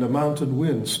cold, and the mountain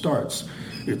wind starts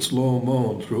its low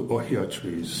moan through ohia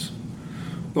trees.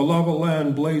 The lava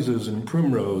land blazes in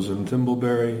primrose and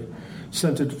thimbleberry,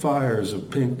 scented fires of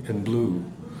pink and blue,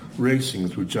 racing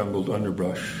through jungled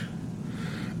underbrush.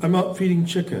 I'm out feeding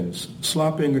chickens,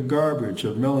 slopping a garbage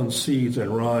of melon seeds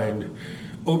and rind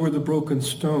over the broken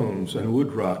stones and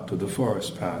wood rot to the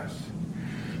forest path.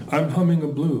 I'm humming a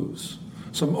blues,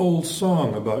 some old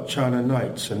song about China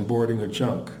nights and boarding a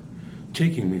junk,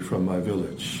 taking me from my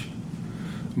village.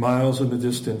 Miles in the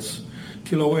distance,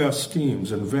 Kilauea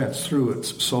steams and vents through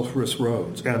its sulphurous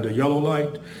roads, and a yellow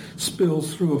light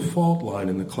spills through a fault line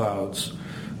in the clouds,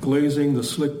 glazing the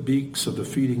slick beaks of the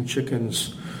feeding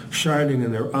chickens, shining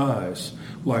in their eyes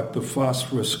like the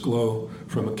phosphorus glow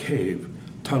from a cave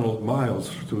tunneled miles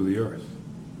through the earth.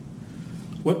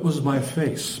 What was my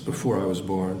face before I was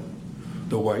born?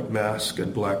 The white mask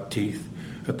and black teeth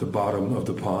at the bottom of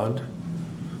the pond?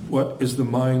 What is the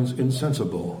mind's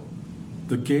insensible?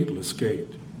 The gateless gate.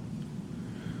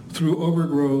 Through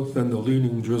overgrowth and the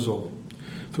leaning drizzle,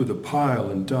 through the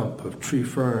pile and dump of tree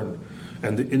fern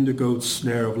and the indigoed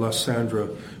snare of Lysandra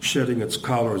shedding its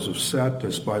collars of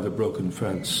sadness by the broken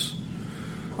fence,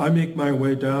 I make my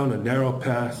way down a narrow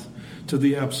path to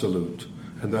the absolute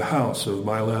and the house of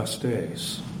my last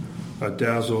days, a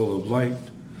dazzle of light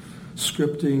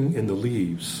scripting in the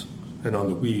leaves and on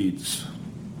the weeds,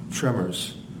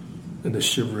 tremors in the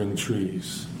shivering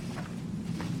trees.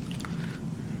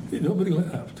 Nobody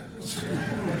laughed.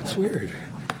 It's weird.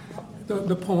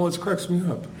 The poem always cracks me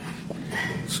up.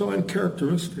 So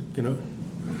uncharacteristic,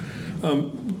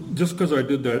 Just because I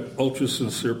did that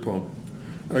ultra-sincere poem,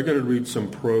 I got to read some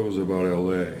prose about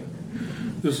L.A.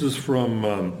 This is from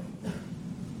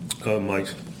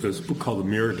this book called The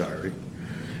Mirror Diary.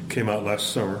 Came out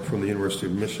last summer from the University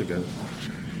of Michicah.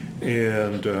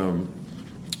 And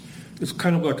it's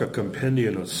kind of like a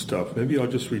compendium of stuff. Maybe I'll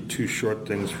just read two short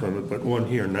things from it, but one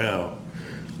here now.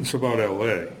 It's about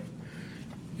L.A.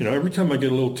 Every time I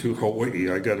get a little too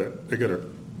Hawai'i, I gotta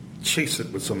chase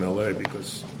it with some L.A.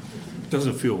 because it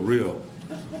doesn't feel real.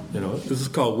 This is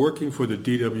called Working for the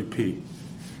DWP.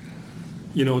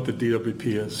 You know what the DWP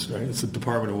is, right? It's the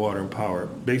Department of Water and Power.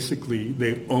 Basically,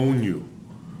 they own you.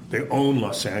 They own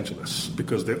Los Angeles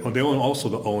because they own also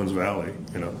the Owens Valley,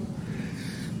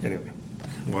 Anyway,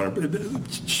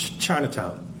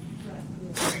 Chinatown.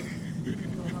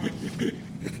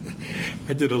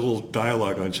 I did a little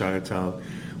dialogue on Chinatown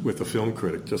with a film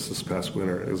critic just this past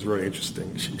winter. It was very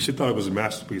interesting. She thought it was a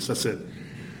masterpiece. I said,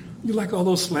 "You like all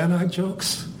those slant-eye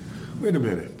jokes? Wait a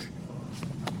minute."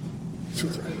 She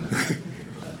was like,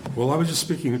 "Well, I was just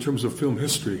speaking in terms of film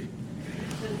history.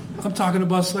 I'm talking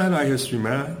about slant-eye history,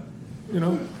 man.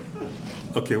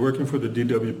 Okay, working for the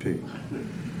DWP.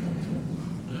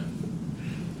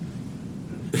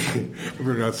 I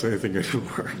better not say anything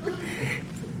anymore.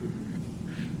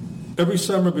 Every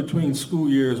summer between school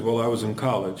years while I was in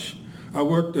college, I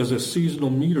worked as a seasonal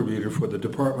meter reader for the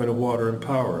Department of Water and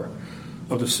Power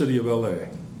of the city of L.A.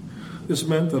 This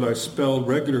meant that I spelled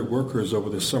regular workers over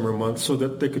the summer months so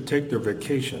that they could take their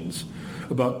vacations,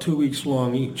 about 2 weeks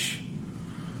long each.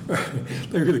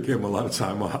 They really gave them a lot of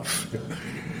time off.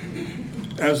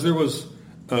 As there was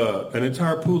an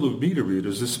entire pool of meter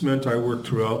readers, this meant I worked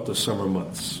throughout the summer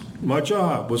months. My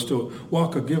job was to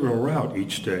walk a given route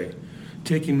each day,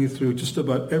 taking me through just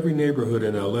about every neighborhood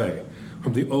in L.A.,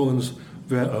 from the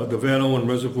Van Owen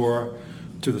Reservoir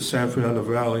to the San Fernando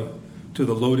Valley, to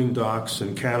the loading docks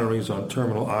and canneries on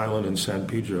Terminal Island and San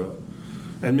Pedro,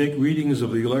 and make readings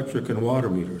of the electric and water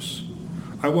meters.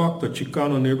 I walked the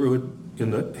Chicano neighborhood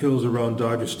in the hills around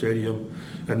Dodger Stadium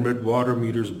and read water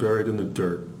meters buried in the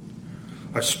dirt.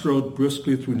 I strode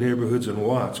briskly through neighborhoods in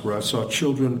Watts where I saw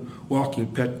children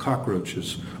walking pet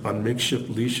cockroaches on makeshift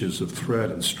leashes of thread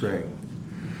and string.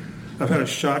 I've had a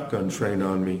shotgun trained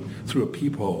on me through a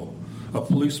peephole, a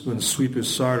policeman sweep his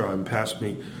sidearm past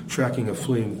me tracking a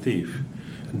fleeing thief,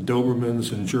 and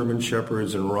Dobermans and German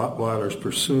Shepherds and Rottweilers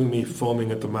pursuing me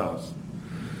foaming at the mouth.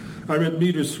 I read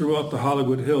meters throughout the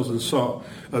Hollywood Hills and saw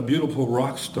a beautiful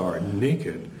rock star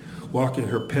naked, walking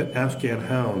her pet Afghan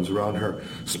hounds around her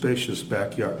spacious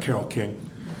backyard. Carole King.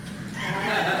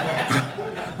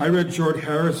 I read George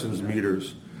Harrison's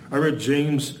meters. I read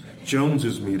James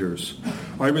Jones's meters.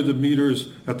 I read the meters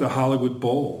at the Hollywood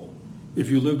Bowl. If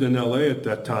you lived in L.A. at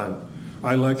that time,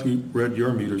 I likely read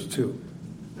your meters too.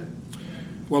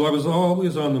 Well, I was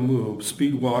always on the move,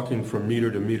 speed walking from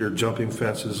meter to meter, jumping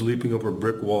fences, leaping over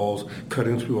brick walls,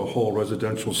 cutting through a whole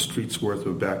residential street's worth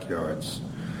of backyards.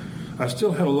 I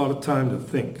still had a lot of time to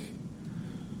think.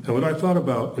 And what I thought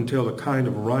about entailed a kind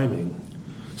of rhyming,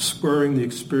 spurring the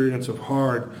experience of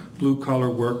hard, blue-collar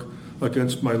work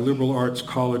against my liberal arts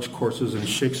college courses in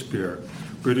Shakespeare,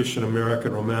 British and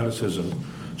American Romanticism,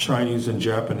 Chinese and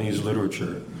Japanese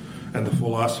literature, and the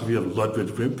philosophy of Ludwig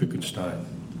Wittgenstein.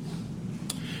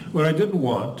 What I didn't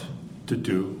want to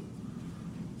do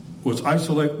was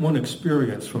isolate one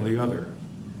experience from the other.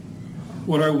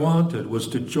 What I wanted was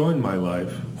to join my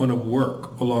life, one of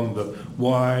work, along the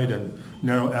wide and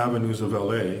narrow avenues of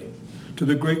L.A., to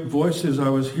the great voices I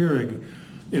was hearing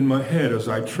in my head as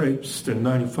I traipsed in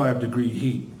 95-degree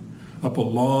heat up a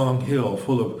long hill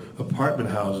full of apartment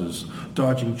houses,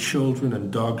 dodging children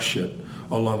and dog shit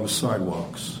along the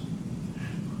sidewalks.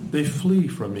 They flee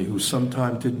from me who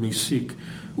sometime did me seek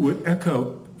would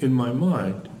echo in my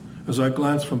mind as I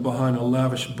glanced from behind a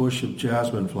lavish bush of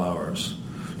jasmine flowers,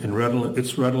 in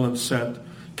its redolent scent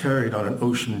carried on an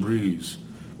ocean breeze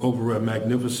over a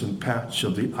magnificent patch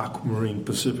of the aquamarine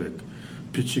Pacific,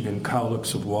 pitching in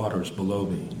cowlicks of waters below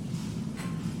me.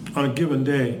 On a given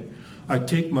day, I'd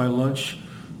take my lunch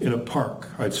in a park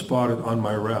I'd spotted on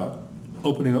my route,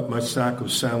 opening up my sack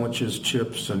of sandwiches,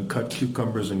 chips, and cut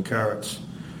cucumbers and carrots.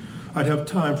 I'd have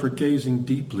time for gazing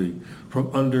deeply from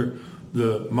under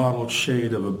the mottled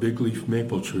shade of a big leaf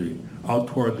maple tree out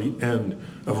toward the end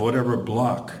of whatever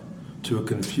block to a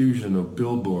confusion of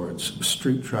billboards,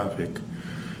 street traffic,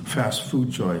 fast food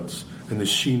joints, and the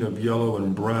sheen of yellow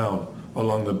and brown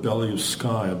along the belly of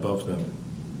sky above them.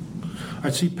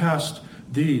 I'd see past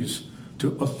these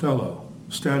to Othello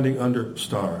standing under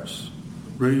stars,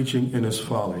 raging in his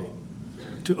folly,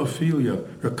 to Ophelia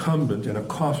recumbent in a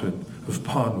coffin of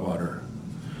pond water,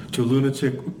 to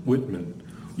lunatic Whitman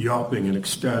yawping in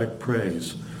ecstatic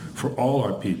praise for all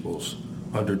our peoples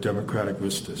under democratic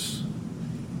vistas.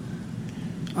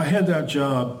 I had that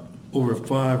job over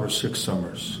 5 or 6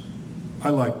 summers. I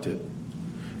liked it.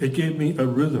 It gave me a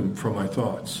rhythm for my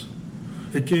thoughts.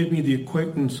 It gave me the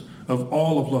acquaintance of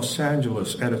all of Los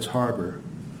Angeles and its harbor.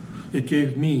 It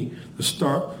gave me the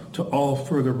start to all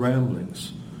further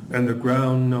ramblings and the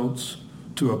ground notes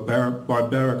to a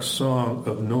barbaric song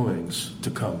of knowings to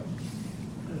come.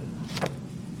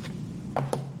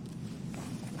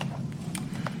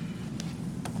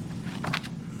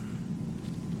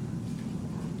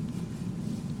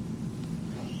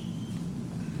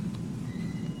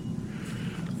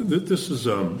 This is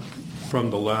from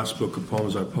the last book of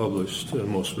poems I published, the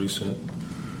most recent.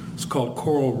 It's called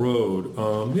Coral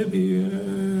Road. Maybe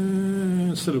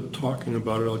instead of talking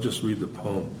about it, I'll just read the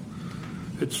poem.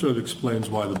 It sort of explains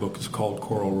why the book is called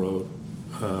Coral Road.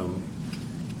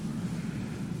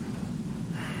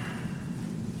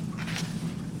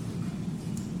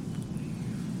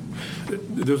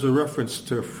 There's a reference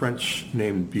to a French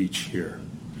named beach here,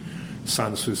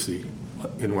 Sans Souci,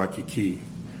 in Waikiki.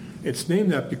 It's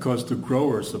named that because the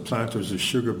growers, the planters, the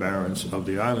sugar barons of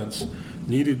the islands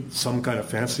needed some kind of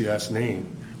fancy-ass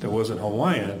name that wasn't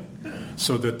Hawaiian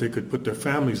so that they could put their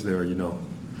families there, you know.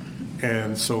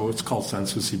 And so it's called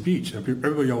Sans Souci Beach. And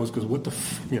everybody always goes, what the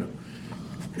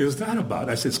is that about?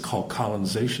 I said, it's called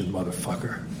colonization,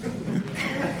 motherfucker.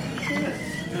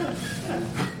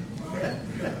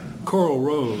 Coral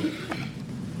Road.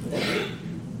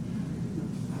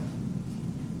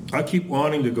 I keep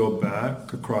wanting to go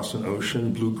back across an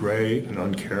ocean, blue-gray and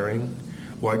uncaring,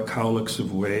 white cowlicks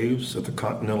of waves at the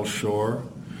continental shore,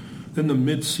 then the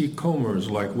mid-sea combers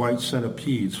like white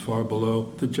centipedes far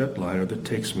below the jetliner that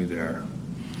takes me there.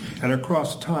 And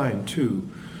across time, too,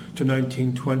 to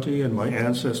 1920 and my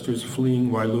ancestors fleeing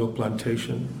Wailua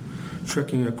Plantation,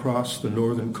 trekking across the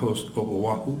northern coast of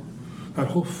Oahu, that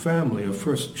whole family of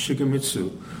first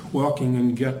Shigemitsu walking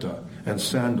in geta and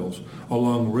sandals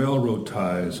along railroad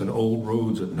ties and old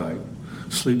roads at night,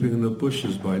 sleeping in the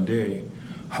bushes by day,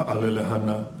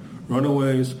 ha'alelehana,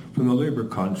 runaways from the labor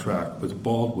contract with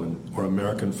Baldwin or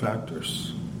American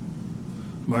factors.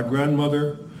 My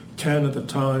grandmother, 10 at the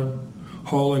time,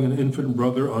 hauling an infant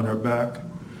brother on her back,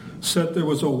 said there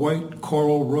was a white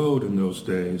coral road in those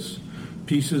days,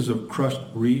 pieces of crushed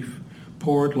reef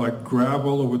poured like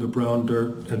gravel over the brown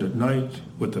dirt, and at night,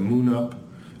 with the moon up,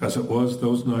 as it was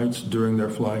those nights during their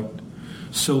flight,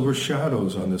 silver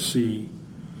shadows on the sea.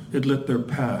 It lit their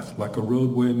path like a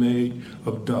roadway made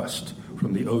of dust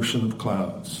from the ocean of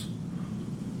clouds.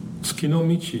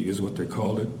 Tsukinomichi is what they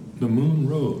called it, the moon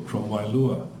road from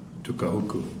Wailua to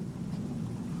Kahuku.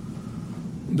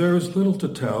 There is little to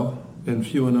tell, and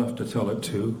few enough to tell it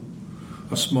to.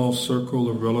 A small circle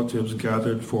of relatives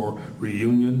gathered for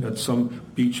reunion at some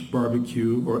beach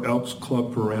barbecue or Elks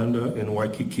Club veranda in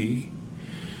Waikiki.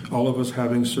 All of us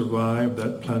having survived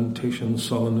that plantation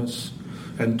sullenness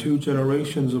and 2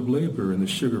 generations of labor in the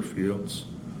sugar fields,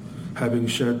 having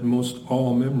shed most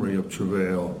all memory of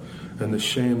travail and the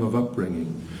shame of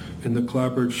upbringing in the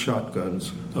clabbered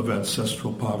shotguns of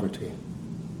ancestral poverty.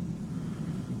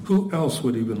 Who else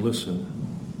would even listen?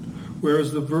 Where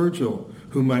is the Virgil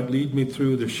who might lead me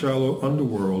through the shallow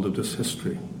underworld of this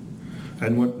history?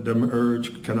 And what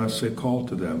demiurge can I say call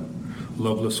to them?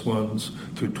 Loveless ones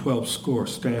through 12 score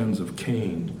stands of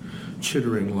cane,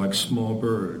 chittering like small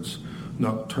birds,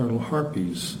 nocturnal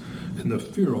harpies in the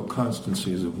feral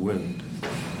constancies of wind.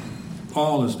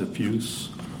 All is diffuse,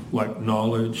 like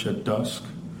knowledge at dusk,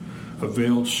 a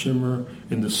veiled shimmer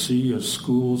in the sea as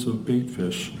schools of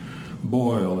baitfish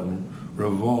boil and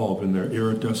revolve in their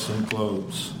iridescent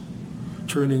globes,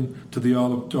 turning to the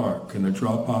olive dark and the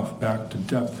drop-off back to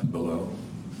depth below,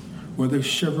 where they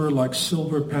shiver like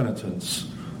silver penitents,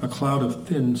 a cloud of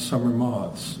thin summer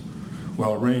moths,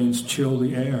 while rains chill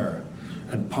the air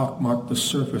and pockmark the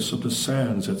surface of the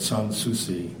sands at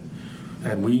Sanssouci,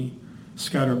 and we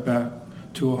scatter back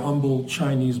to a humble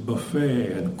Chinese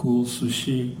buffet and cool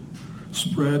sushi,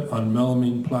 spread on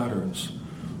melamine platters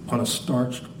on a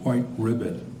starched white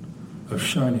ribbon of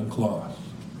shining cloth.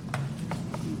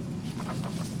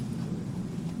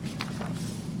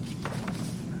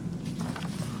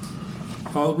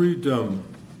 I'll read, in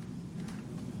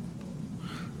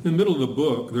the middle of the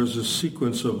book, there's a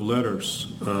sequence of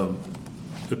letters,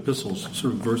 epistles,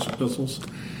 sort of verse epistles.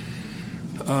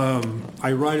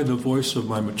 I write in the voice of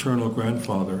my maternal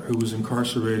grandfather, who was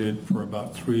incarcerated for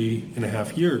about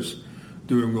 3.5 years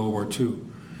during World War II.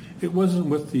 It wasn't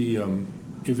with the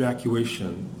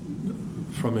evacuation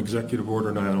from Executive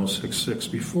Order 9066.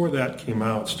 Before that came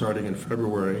out, starting in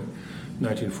February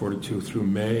 1942 through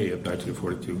May of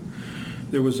 1942,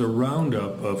 there was a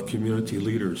roundup of community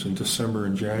leaders in December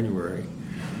and January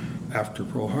after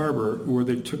Pearl Harbor, where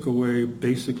they took away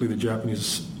basically the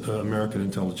Japanese American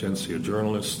intelligentsia,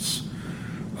 journalists,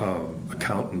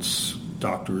 accountants,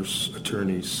 doctors,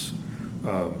 attorneys,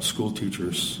 school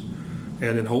teachers,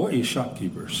 and in Hawaii,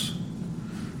 shopkeepers.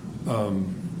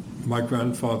 My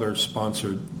grandfather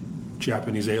sponsored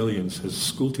Japanese aliens as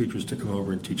school teachers to come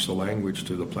over and teach the language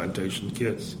to the plantation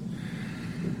kids.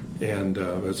 And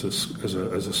as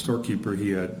a storekeeper, he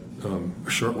had a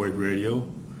shortwave radio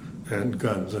and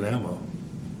guns and ammo.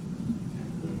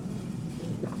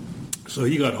 So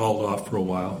he got hauled off for a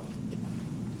while.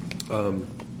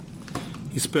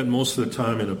 He spent most of the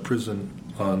time in a prison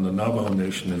on the Navajo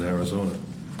Nation in Arizona.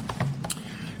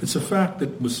 It's a fact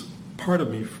that was part of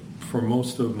me for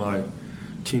most of my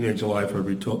teenage life,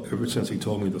 ever since he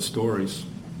told me the stories.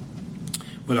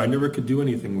 But I never could do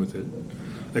anything with it,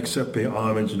 except pay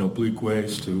homage in oblique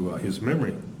ways to his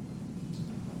memory.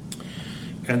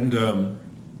 And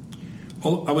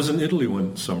I was in Italy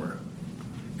one summer,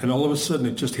 and all of a sudden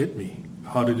it just hit me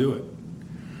how to do it.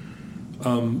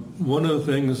 One of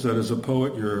the things that as a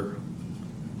poet you're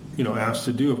asked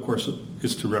to do, of course,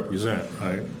 is to represent,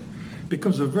 right? It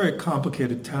becomes a very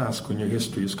complicated task when your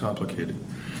history is complicated.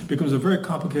 It becomes a very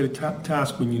complicated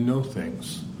task when you know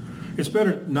things. It's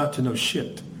better not to know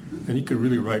shit, and you can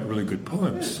really write really good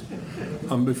poems.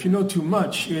 But if you know too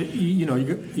much,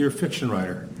 you're a fiction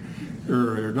writer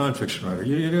or a nonfiction writer.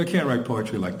 You can't write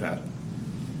poetry like that.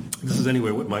 This is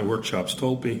anyway what my workshops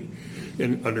told me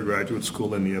in undergraduate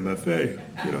school in the M.F.A.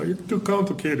 You're too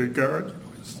complicated, Garrett.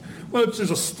 Why don't you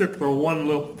just stick to one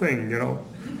little thing,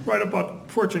 Write about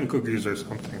fortune cookies or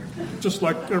something, just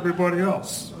like everybody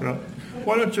else,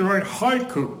 Why don't you write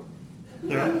haiku?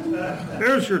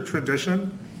 There's your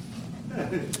tradition.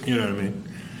 You know what I mean?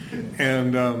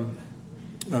 And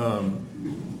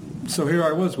so here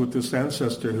I was with this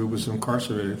ancestor who was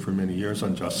incarcerated for many years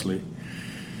unjustly.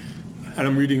 And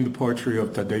I'm reading the poetry of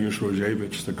Tadeusz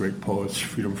Różewicz, the great poet,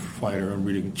 freedom fighter. I'm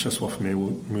reading Czesław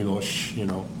Miłosz,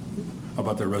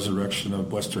 about the resurrection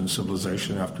of Western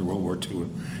civilization after World War II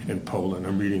in Poland.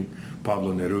 I'm reading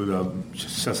Pablo Neruda,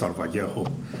 César Vallejo.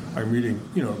 I'm reading,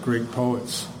 great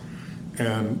poets.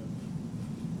 And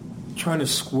trying to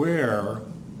square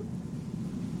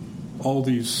all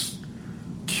these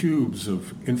cubes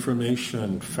of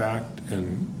information, fact,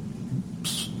 and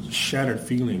shattered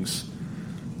feelings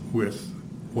with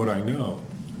what I know.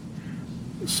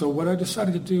 So what I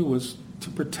decided to do was to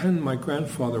pretend my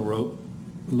grandfather wrote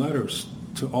letters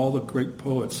to all the great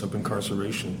poets of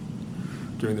incarceration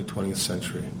during the 20th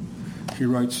century. He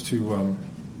writes to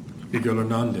Miguel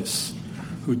Hernández,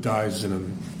 who dies in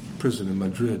a prison in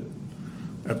Madrid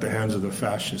at the hands of the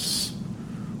fascists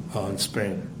in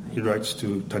Spain. He writes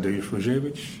to Tadeusz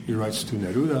Różewicz, he writes to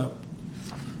Neruda,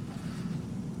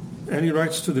 and he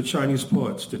writes to the Chinese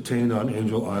poets detained on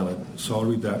Angel Island. So I'll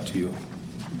read that to you.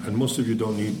 And most of you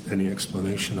don't need any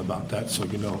explanation about that, so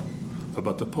you know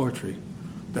about the poetry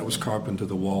that was carved into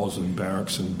the walls and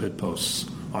barracks and bedposts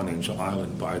on Angel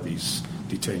Island by these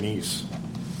detainees.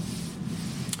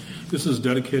 This is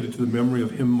dedicated to the memory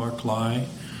of Him Mark Lai,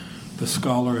 the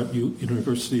scholar at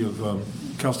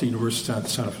Cal State University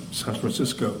San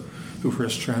Francisco, who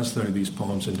first translated these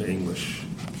poems into English.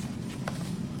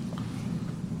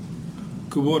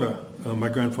 Kubota, my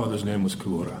grandfather's name was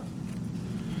Kubota.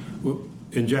 Well,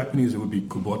 in Japanese it would be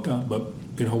Kubota, but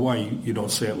in Hawaii you don't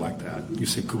say it like that. You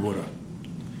say Kubota.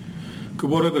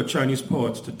 Kubota, the Chinese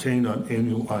poets detained on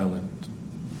Angel Island.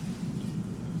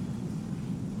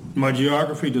 My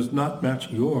geography does not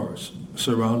match yours,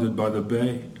 surrounded by the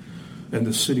bay, and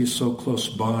the city so close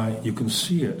by you can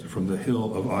see it from the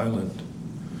hill of island.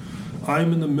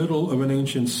 I'm in the middle of an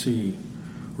ancient sea,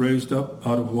 raised up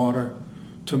out of water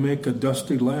to make a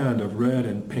dusty land of red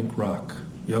and pink rock,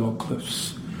 yellow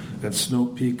cliffs, and snow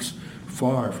peaks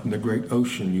far from the great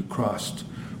ocean you crossed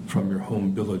from your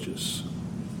home villages.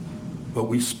 But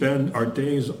we spend our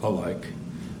days alike,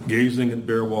 gazing at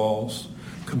bare walls,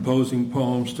 composing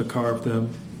poems to carve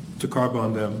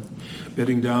on them,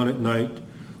 bedding down at night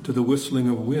to the whistling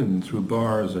of wind through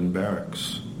bars and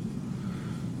barracks.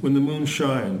 When the moon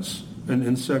shines and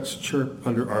insects chirp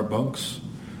under our bunks,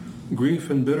 grief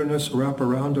and bitterness wrap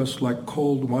around us like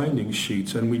cold winding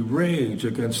sheets, and we rage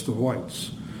against the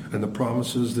whites and the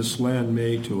promises this land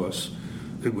made to us.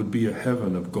 It would be a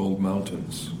heaven of gold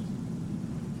mountains.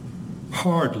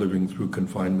 Hard living through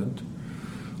confinement,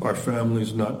 our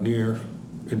families not near,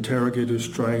 interrogators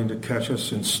trying to catch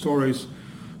us in stories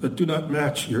that do not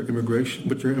match your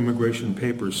immigration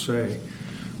papers say,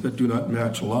 that do not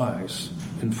match lies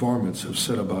informants have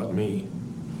said about me.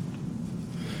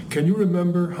 Can you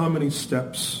remember how many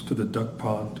steps to the duck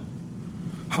pond?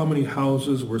 How many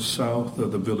houses were south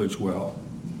of the village well?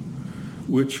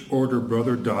 Which order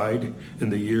brother died in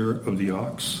the year of the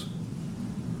ox?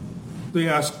 They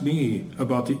asked me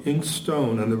about the ink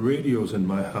stone and the radios in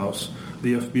my house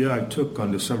the FBI took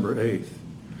on December 8th,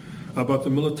 about the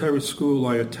military school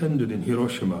I attended in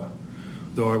Hiroshima,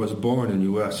 though I was born in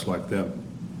U.S. like them.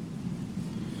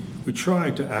 We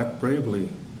tried to act bravely,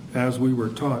 as we were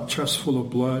taught, chest full of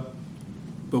blood,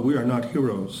 but we are not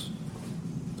heroes.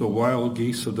 The wild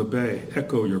geese of the bay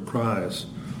echo your cries,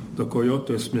 the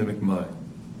coyotes mimic mine,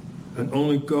 and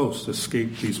only ghosts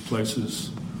escape these places,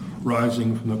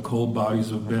 rising from the cold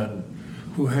bodies of men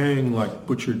who hang like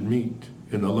butchered meat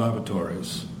in the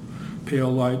lavatories,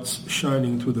 pale lights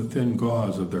shining through the thin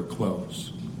gauze of their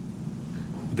clothes.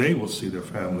 They will see their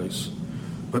families,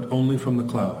 but only from the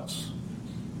clouds.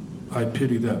 I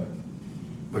pity them,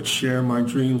 but share my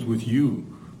dreams with you,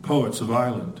 poets of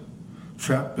Island,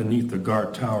 trapped beneath the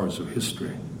guard towers of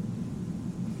history.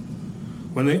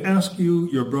 When they ask you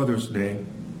your brother's name,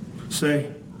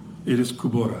 say, it is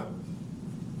Kubota.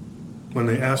 When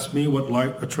they ask me what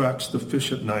light attracts the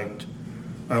fish at night,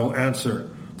 I will answer,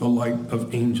 the light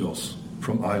of angels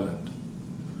from Island.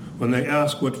 When they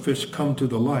ask what fish come to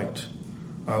the light,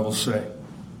 I will say,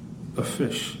 a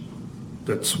fish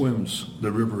that swims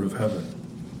the river of heaven.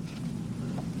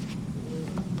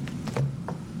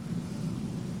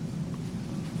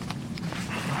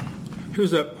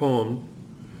 Here's that poem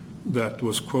that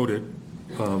was quoted.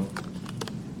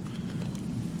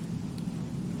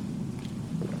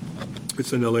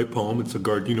 It's an LA poem. It's a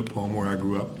Gardena poem where I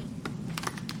grew up.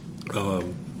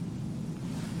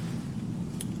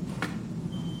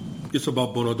 It's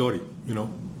about Bonodori, you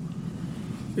know.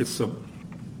 It's a,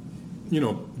 you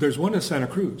know, there's one in Santa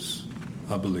Cruz,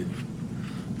 I believe.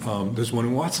 There's one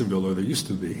in Watsonville, or there used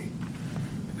to be.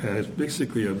 And it's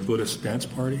basically a Buddhist dance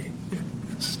party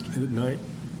at night.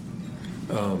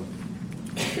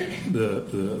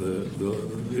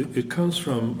 It comes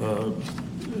from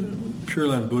Pure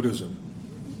Land Buddhism,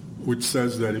 which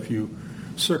says that if you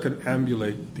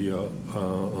circumambulate the,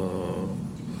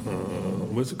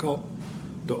 what's it called?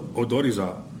 The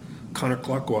Odoriza,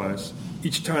 counterclockwise,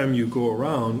 each time you go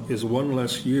around is one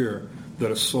less year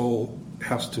that a soul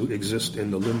has to exist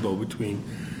in the limbo between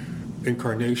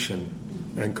incarnation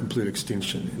and complete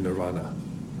extinction in nirvana.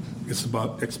 It's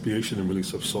about expiation and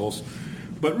release of souls.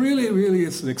 But really,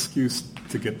 it's an excuse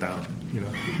to get down, you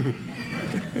know.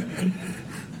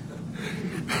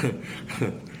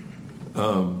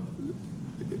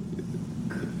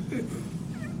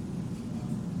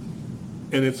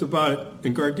 And it's about,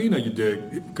 in Gardena you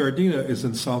dig, Gardena is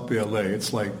in South Bay LA.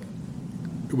 It's like,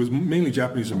 it was mainly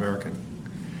Japanese American.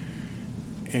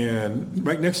 And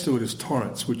right next to it is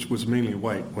Torrance, which was mainly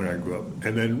white when I grew up.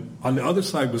 And then on the other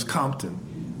side was Compton,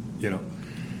 you know.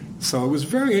 So it was a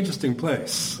very interesting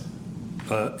place.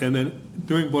 And then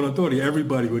during Bonodori,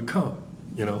 everybody would come,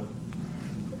 you know.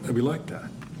 And we liked that.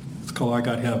 It's called I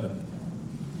Got Heaven.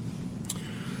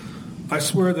 I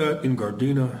swear that in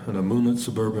Gardena, on a moonlit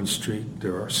suburban street,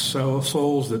 there are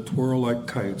souls that twirl like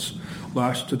kites,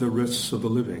 lashed to the wrists of the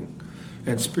living,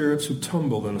 and spirits who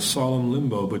tumble in a solemn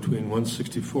limbo between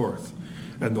 164th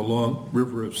and the long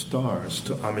river of stars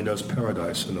to Amida's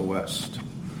paradise in the west.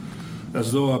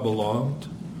 As though I belonged,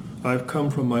 I've come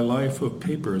from my life of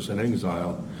papers and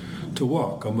exile to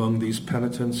walk among these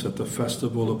penitents at the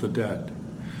festival of the dead,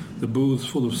 the booths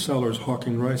full of sellers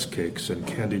hawking rice cakes and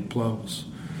candied plums.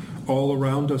 All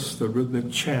around us, the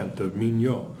rhythmic chant of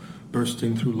Minyo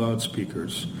bursting through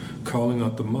loudspeakers, calling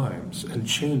out the mimes and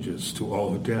changes to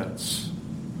all who dance.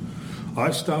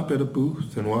 I stop at a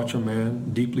booth and watch a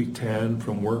man, deeply tanned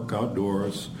from work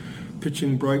outdoors,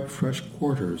 pitching bright fresh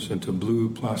quarters into blue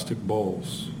plastic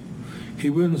bowls. He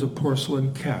wins a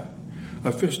porcelain cat,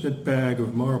 a fishnet bag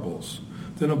of marbles,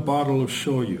 then a bottle of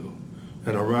shoyu,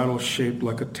 and a rattle shaped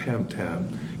like a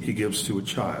tam-tam he gives to a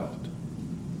child.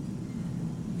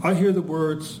 I hear the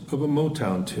words of a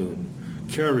Motown tune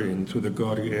carrying through the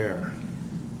gaudy air.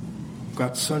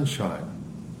 Got sunshine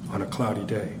on a cloudy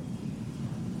day.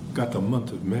 Got the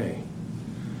month of May.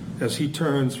 As he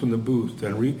turns from the booth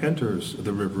and re-enters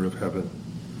the river of heaven,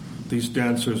 these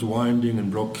dancers winding in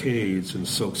brocades and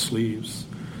silk sleeves,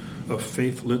 a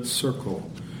faith-lit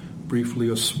circle, briefly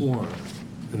a swarm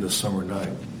in the summer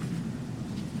night.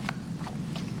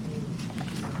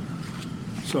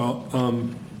 So,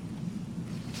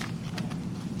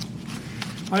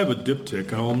 I have a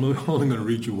diptych. I'm only going to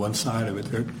read you one side of it.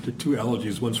 There are two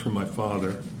elegies. One's from my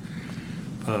father,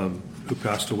 who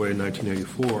passed away in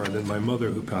 1984, and then my mother,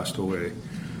 who passed away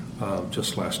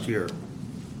just last year.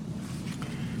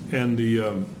 And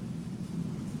the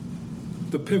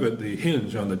pivot, the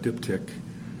hinge on the diptych,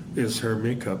 is her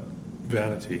makeup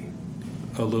vanity,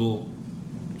 a little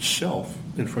shelf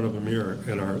in front of a mirror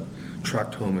in our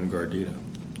tract home in Gardena.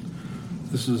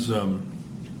 This is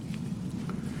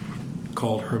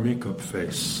called Her Makeup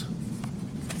Face.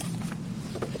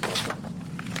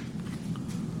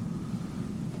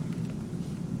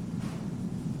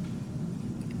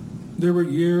 There were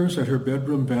years at her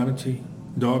bedroom vanity,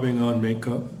 daubing on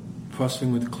makeup,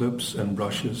 fussing with clips and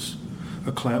brushes,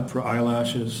 a clamp for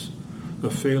eyelashes, the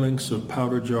phalanx of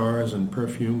powder jars and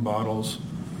perfume bottles,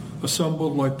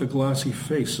 assembled like the glassy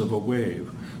face of a wave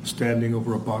standing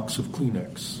over a box of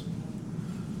Kleenex.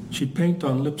 She'd paint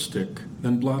on lipstick,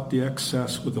 then blot the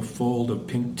excess with a fold of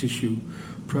pink tissue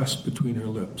pressed between her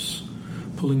lips,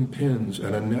 pulling pins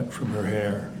and a net from her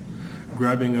hair,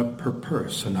 grabbing up her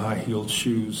purse and high-heeled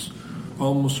shoes,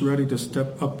 almost ready to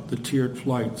step up the tiered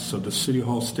flights of the City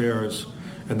Hall stairs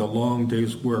and the long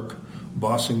day's work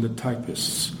bossing the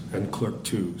typists and clerk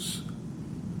twos.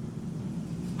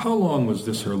 How long was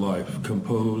this her life,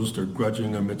 composed or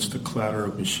grudging amidst the clatter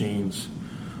of machines,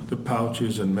 the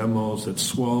pouches and memos that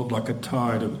swelled like a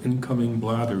tide of incoming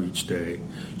blather each day?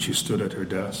 She stood at her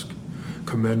desk,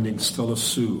 commending Stella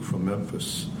Sue from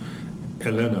Memphis,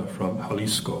 Elena from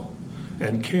Jalisco,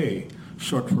 and Kay,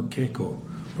 short for Keiko,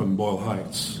 from Boyle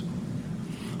Heights.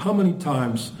 How many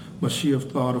times must she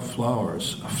have thought of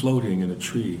flowers floating in a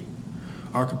tree,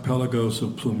 archipelagos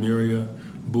of plumeria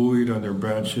buoyed on their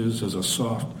branches as a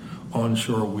soft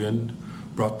onshore wind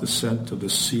brought the scent of the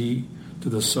sea to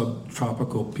the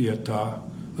subtropical pietà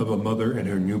of a mother and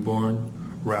her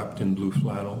newborn, wrapped in blue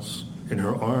flannels, in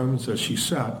her arms as she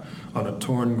sat on a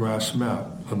torn grass mat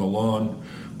on the lawn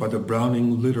by the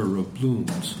browning litter of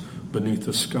blooms beneath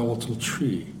a skeletal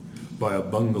tree by a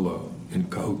bungalow in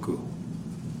Kahuku.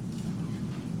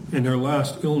 In her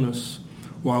last illness,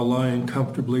 while lying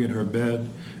comfortably in her bed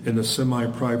in the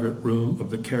semi-private room of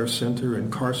the care center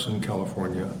in Carson,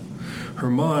 California,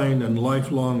 her mind and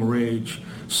lifelong rage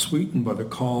sweetened by the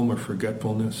calm of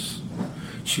forgetfulness,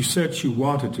 she said she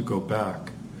wanted to go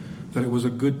back, that it was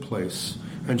a good place,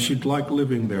 and she'd like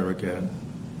living there again.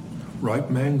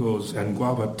 Ripe mangoes and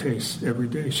guava taste every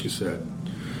day, she said,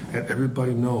 and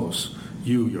everybody knows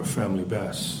your family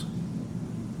best.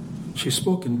 She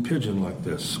spoke in pidgin like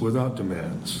this, without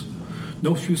demands.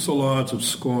 No fusillades of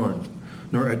scorn,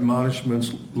 nor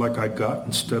admonishments like I'd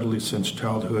gotten steadily since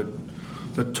childhood,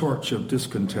 the torch of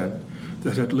discontent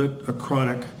that had lit a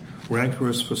chronic,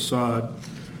 rancorous facade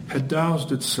had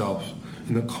doused itself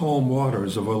in the calm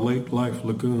waters of a late-life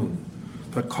lagoon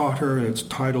that caught her in its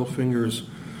tidal fingers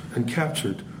and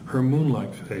captured her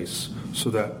moonlight face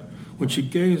so that when she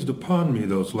gazed upon me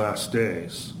those last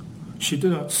days, she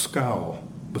did not scowl,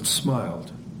 but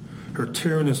smiled, her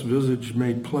tyrannous visage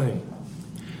made plain,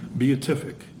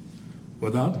 beatific,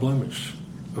 without blemish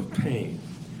of pain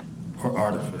or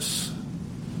artifice.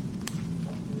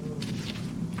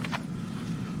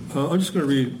 I'm just going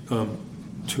to read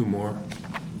two more.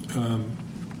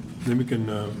 Then we can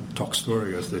talk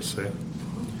story, as they say.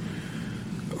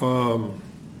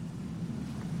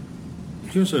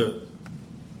 Here's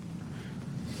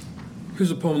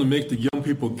a poem to make the young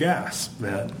people gasp,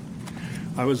 man.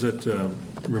 I was at a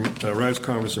Rise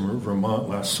Conference in Vermont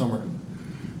last summer,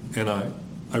 and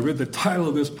I read the title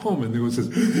of this poem, and there was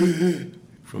this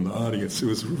from the audience. It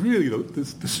was really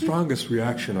the strongest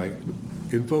reaction I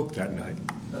invoked that night.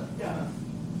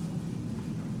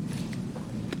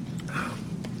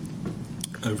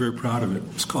 I'm very proud of it.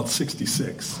 It's called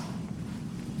 66.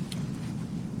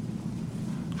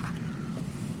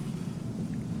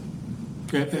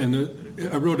 And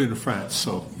I wrote it in France,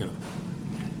 so,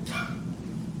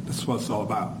 that's what it's all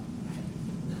about.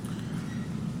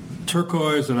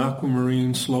 Turquoise and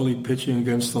aquamarine slowly pitching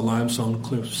against the limestone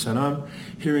cliffs, and I'm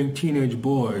hearing teenage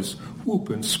boys whoop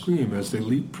and scream as they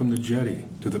leap from the jetty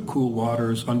to the cool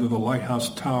waters under the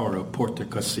lighthouse tower of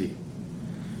Port-de-Cassis.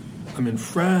 I'm in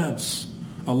France,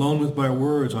 alone with my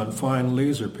words on fine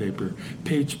laser paper,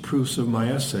 page proofs of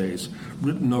my essays,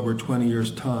 written over 20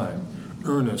 years' time,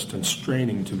 earnest and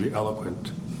straining to be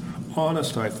eloquent.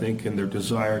 Honest, I think, in their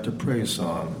desire to praise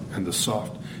song and the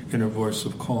soft inner voice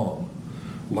of calm,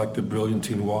 like the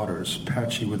brilliantine waters,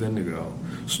 patchy with indigo,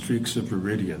 streaks of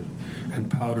viridian,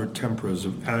 and powdered temperas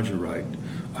of azurite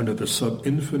under the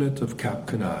sub-infinite of Cap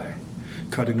Canaille,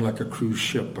 cutting like a cruise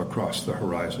ship across the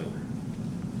horizon.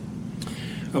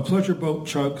 A pleasure boat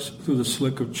chugs through the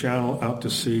slick of channel out to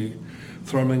sea,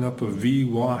 thrumming up a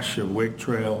V-wash of wake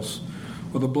trails,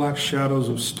 while the black shadows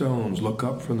of stones look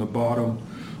up from the bottom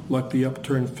like the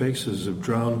upturned faces of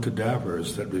drowned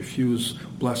cadavers that refuse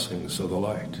blessings of the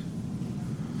light.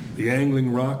 The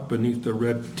angling rock beneath the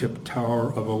red-tipped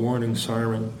tower of a warning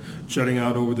siren jutting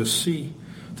out over the sea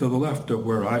to the left of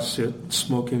where I sit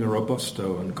smoking a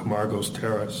Robusto on Camargo's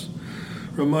terrace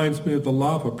reminds me of the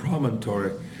lava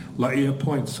promontory Laia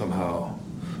Point somehow.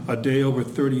 A day over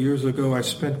 30 years ago I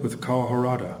spent with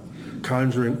Kawahorada,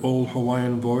 conjuring old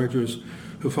Hawaiian voyagers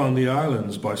who found the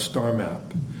islands by star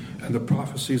map and the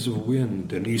prophecies of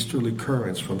wind and easterly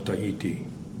currents from Tahiti.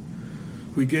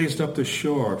 We gazed up the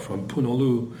shore from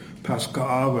Punaluu past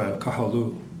Ka'awa and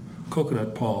Kahalu,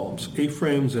 coconut palms,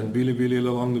 A-frames and bilibili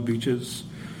along the beaches,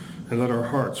 and let our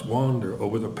hearts wander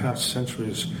over the past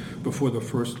centuries before the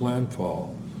first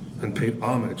landfall and paid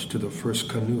homage to the first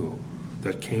canoe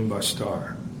that came by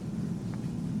star.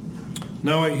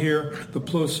 Now I hear the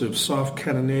plosive, soft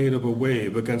cannonade of a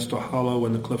wave against a hollow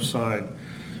in the cliffside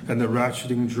and the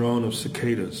ratcheting drone of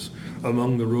cicadas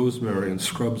among the rosemary and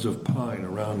scrubs of pine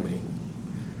around me.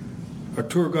 A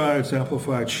tour guide's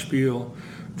amplified spiel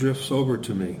drifts over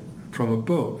to me from a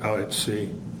boat out at sea,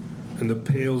 and the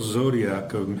pale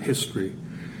zodiac of history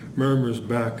murmurs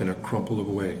back in a crumple of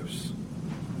waves.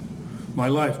 My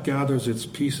life gathers its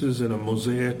pieces in a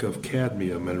mosaic of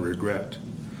cadmium and regret.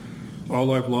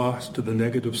 All I've lost to the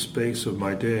negative space of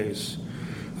my days,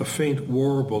 a faint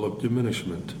warble of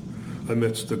diminishment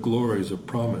amidst the glories of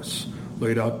promise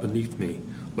laid out beneath me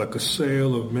like a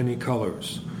sail of many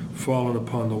colors fallen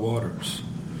upon the waters,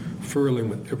 furling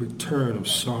with every turn of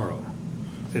sorrow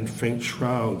in faint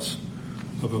shrouds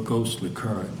of a ghostly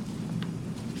current.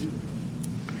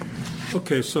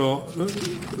 Okay, so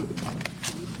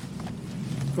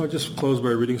I'll just close by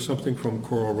reading something from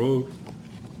Coral Road.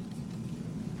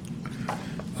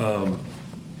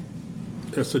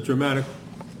 It's a dramatic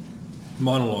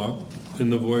monologue in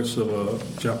the voice of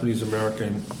a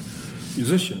Japanese-American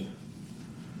musician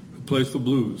who plays the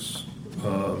blues.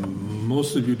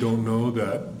 Most of you don't know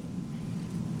that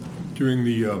during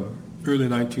the early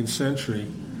 19th century,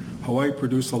 Hawaii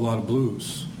produced a lot of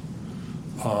blues,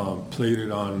 played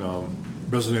it on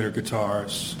resonator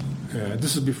guitars. And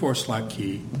this is before slack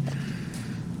key,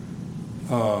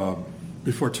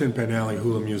 before Tin Pan Alley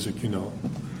hula music,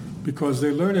 because they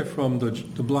learned it from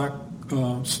the black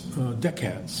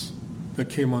deckhands that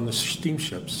came on the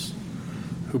steamships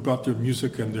who brought their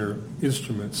music and their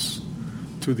instruments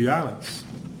to the islands.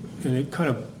 And it kind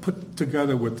of put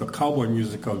together with the cowboy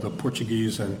music of the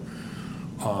Portuguese and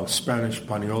Spanish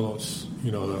pañolos,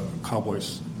 the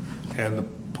cowboys, and the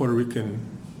Puerto Rican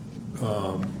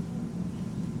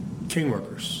cane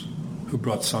workers who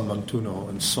brought San Mantuno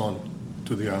and son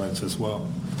to the islands as well.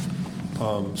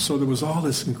 So there was all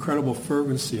this incredible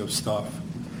fervency of stuff.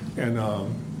 And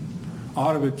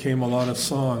out of it came a lot of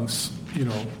songs,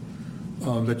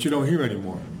 that you don't hear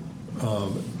anymore.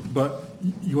 But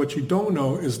what you don't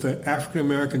know is that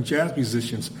African-American jazz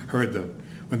musicians heard them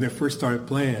when they first started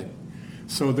playing.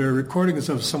 So there are recordings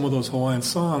of some of those Hawaiian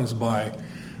songs by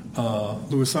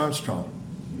Louis Armstrong.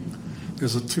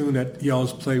 There's a tune that he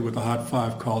always played with the Hot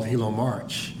Five called Hilo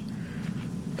March.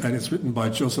 And it's written by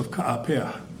Joseph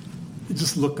Ka'apea. You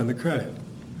just look on the credit.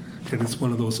 And it's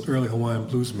one of those early Hawaiian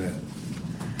blues men.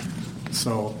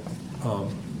 So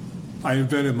I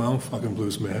invented my own fucking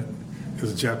blues man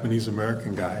as a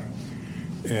Japanese-American guy.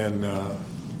 And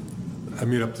I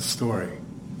made up the story.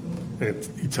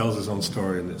 He tells his own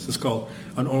story in this. It's called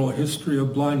An Oral History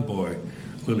of Blind Boy,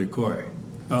 Lilikoi.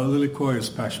 Lilikoi is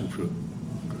passion fruit.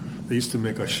 They used to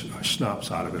make a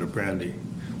schnapps out of it, a brandy,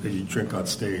 that you drink on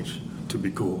stage to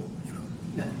be cool.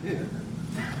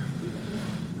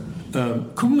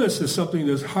 Coolness is something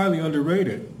that's highly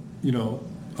underrated.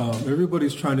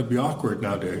 Everybody's trying to be awkward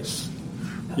nowadays.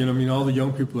 All the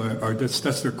young people are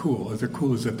that's their cool. Their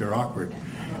cool is that they're awkward.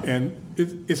 And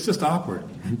it's just awkward.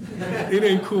 It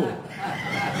ain't cool.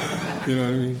 You know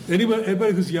what I mean?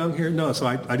 Anybody who's young here? No, so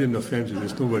I didn't offend you.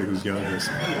 There's nobody who's young here.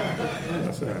 So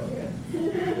that's all right.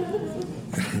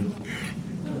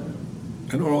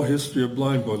 An oral history of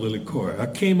Blind Boy Lily Coy. I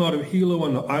came out of Hilo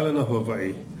on the island of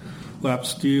Hawaii. Lap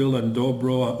steel and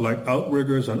dobro like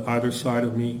outriggers on either side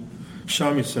of me.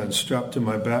 Shamisen strapped to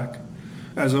my back.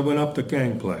 As I went up the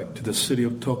gangplank to the city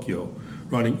of Tokyo,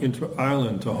 running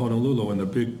inter-island to Honolulu in the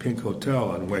big pink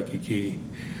hotel on Waikiki,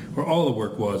 where all the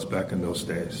work was back in those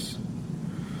days.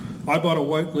 I bought a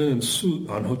white linen suit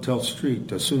on Hotel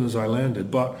Street as soon as I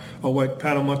landed, bought a white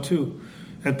Panama too,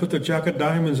 and put the jack of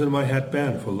diamonds in my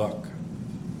hatband for luck.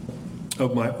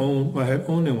 Of my own, I had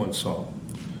only one song,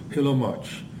 Hilo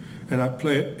March, and I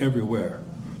play it everywhere,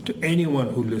 to anyone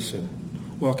who listened,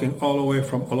 walking all the way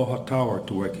from Aloha Tower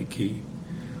to Waikiki,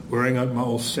 wearing out my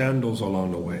old sandals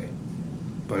along the way.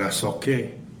 But that's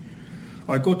okay.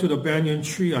 I go to the banyan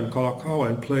tree on Kalakaua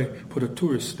and play for the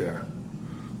tourists there.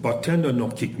 Bartender no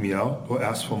kick me out or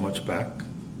ask for much back.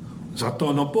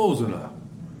 Zato no bozuna.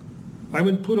 I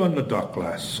even put on the dark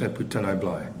glass and pretend I'm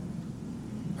blind.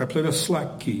 I play the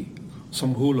slack key,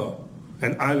 some hula,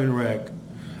 an island rag,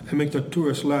 and make the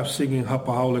tourists laugh singing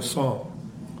Hapahaole song,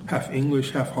 half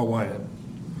English, half Hawaiian.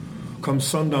 Come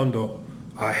sundown though,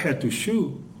 I had to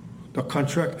shoot. The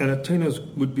contract entertainers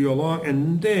would be along,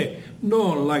 and they, no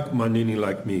one like Manini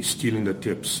like me, stealing the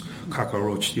tips,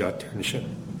 cockroach the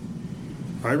attention.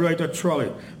 I ride a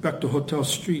trolley back to Hotel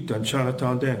Street on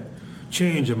Chinatown then,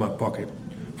 change in my pocket,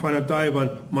 find a dive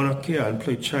on Mauna Kea and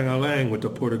play Changalang with the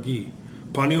Portuguese,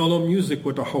 Paniolo music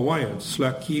with the Hawaiians,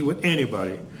 slack key with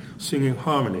anybody, singing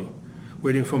harmony,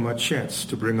 waiting for my chance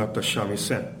to bring up the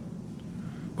shamisen.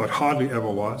 But hardly ever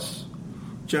was.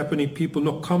 Japanese people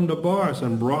no come to bars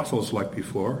and brothels like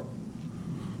before.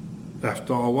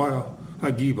 After a while,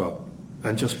 I give up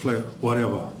and just play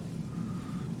whatever.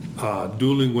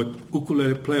 Dueling with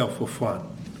ukulele player for fun,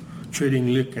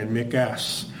 trading lick and make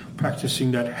ass,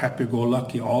 practicing that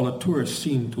happy-go-lucky all the tourists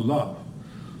seem to love.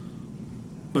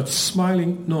 But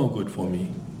smiling no good for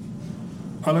me.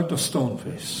 I like the stone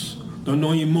face, the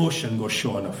no emotion go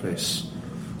show on the face,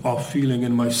 all feeling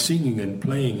in my singing and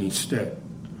playing instead.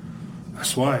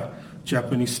 That's why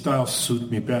Japanese styles suit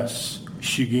me best,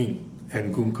 shigin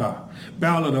and gunka,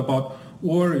 ballad about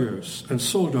warriors and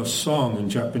soldiers song in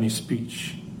Japanese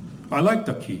speech. I like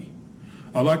the key.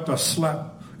 I like the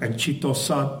slap and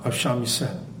chito-san of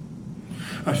shamisen.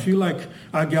 I feel like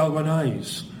I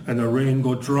galvanize and the rain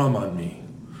go drum on me,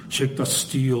 shake the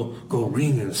steel, go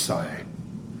ring inside.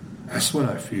 That's when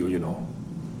I feel,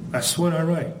 That's when I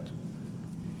write.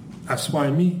 That's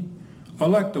why me, I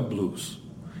like the blues.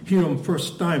 Hear him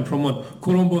first time from one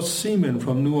Colombo seaman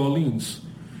from New Orleans.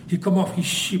 He come off his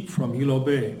ship from Hilo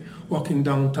Bay, walking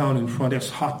downtown in front of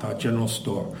Hata General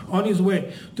Store, on his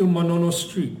way to Manono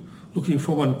Street, looking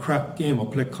for one crap game or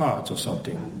play cards or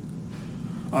something.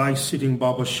 I sitting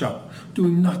barber shop,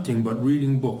 doing nothing but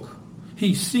reading book.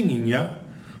 He singing, yeah,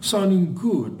 sounding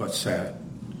good but sad.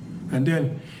 And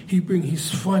then he bring his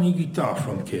funny guitar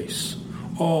from case,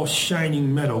 all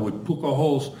shining metal with puka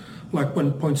holes like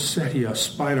one poinsettia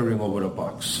spidering over the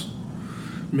box.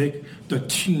 Make the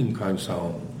teen kind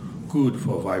sound, good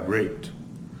for vibrate.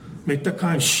 Make the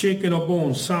kind shaking a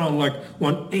bone sound like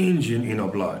one engine in a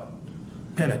blood.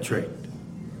 Penetrate.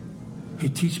 He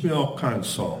teach me all kinds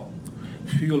of song.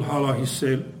 Feel how he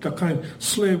said, the kind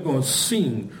slave gonna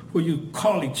sing where you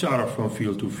call each other from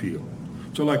field to field.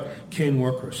 So like cane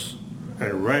workers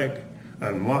and rag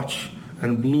and march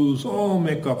and blues all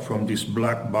make up from this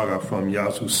black bugger from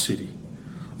Yazoo City.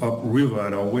 Up river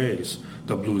and a ways,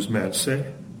 the blues man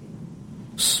say.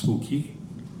 Spooky,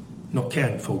 no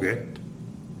can't forget.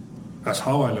 That's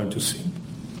how I learned to sing.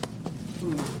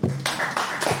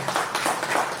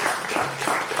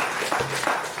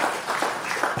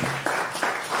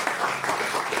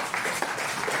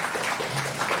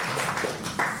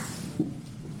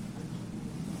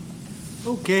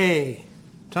 Okay,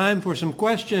 time for some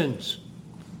questions.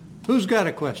 Who's got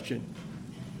a question?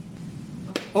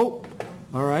 Oh,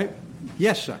 all right.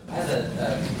 Yes, sir. I have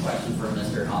a question for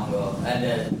Mr. Hongo.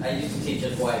 I used to teach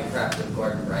at Hawaii Prep with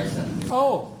Gordon Bryson.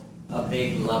 Oh. A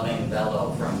big, loving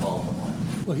fellow from Baltimore.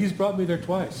 Well, he's brought me there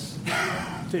twice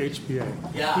to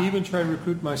HPA. Yeah. He even tried to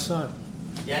recruit my son.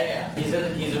 Yeah. He's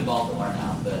in Baltimore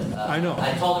now. But I know.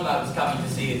 I told him I was coming to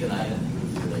see you tonight, and he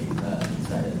was really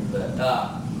excited. But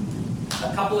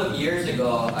a couple of years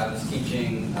ago, I was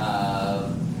teaching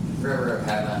River of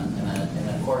Heaven in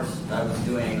a a course I was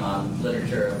doing on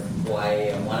literature of Hawaii,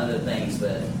 and one of the things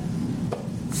that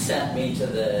sent me to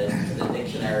the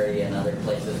dictionary and other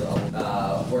places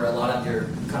were a lot of your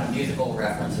kind of musical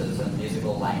references and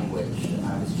musical language. And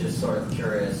I was just sort of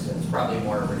curious. It's probably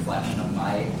more a reflection of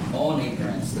my own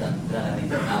ignorance than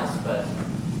anything else, but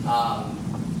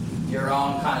your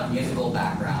own kind of musical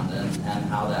background and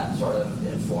how that sort of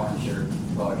informs your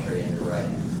poetry and your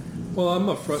writing. Well, I'm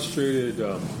a frustrated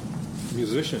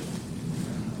musician.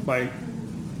 My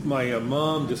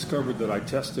mom discovered that I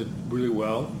tested really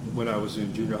well when I was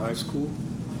in junior high school.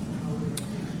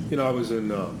 You know, I was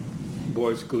in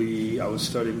boys' glee. I was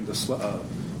studying the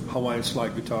Hawaiian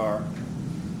slide guitar,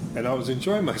 and I was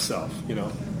enjoying myself, you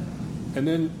know. And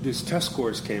then these test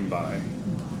scores came by,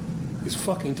 these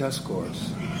fucking test scores.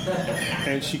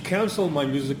 And she canceled my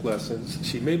music lessons.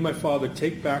 She made my father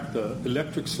take back the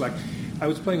electric slack. I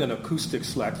was playing an acoustic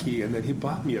slack key, and then he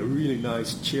bought me a really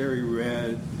nice cherry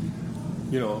red,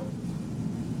 you know,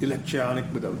 electronic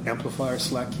with an amplifier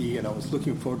slack key, and I was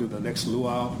looking forward to the next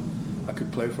luau I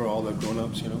could play for all the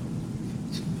grown-ups, you know.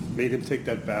 Made him take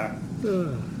that back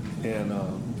and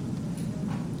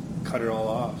cut it all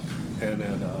off. And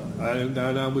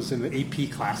then I was in the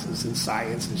AP classes in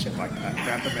science and shit like that,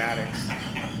 mathematics,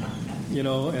 you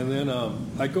know. And then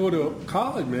I go to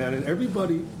college, man, and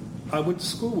everybody I went to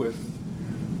school with,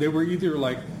 they were either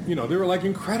like, you know, they were like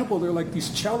incredible. They're like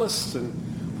these cellists and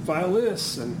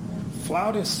violists and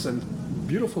flautists and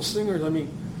beautiful singers. I mean,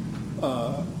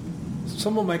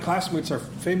 some of my classmates are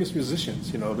famous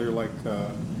musicians. You know, they're like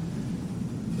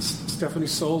Stephanie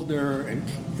Soldner and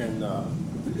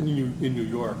in New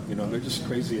York. You know, they're just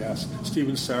crazy ass.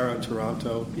 Stephen Sarah in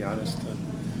Toronto, pianist.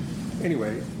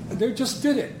 Anyway, they just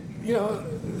did it. You know,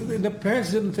 the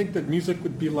parents didn't think that music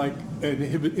would be like an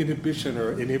inhibition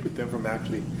or inhibit them from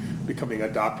actually becoming a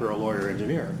doctor, a lawyer,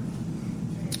 engineer.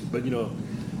 But, you know,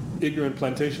 ignorant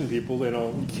plantation people,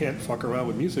 you can't fuck around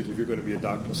with music if you're going to be a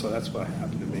doctor, so that's what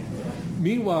happened to me.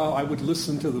 Meanwhile, I would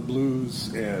listen to the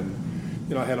blues, and,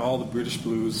 you know, I had all the British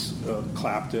blues,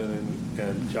 Clapton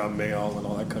and John Mayall and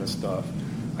all that kind of stuff.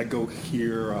 I'd go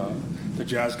hear the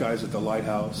jazz guys at the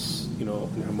Lighthouse, you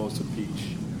know, in Hermosa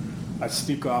Beach. I'd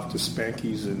sneak off to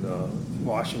Spanky's in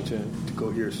Washington to go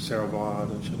hear Sarah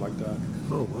Vaughan and shit like that.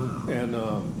 Oh, wow. And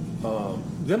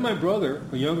then my brother,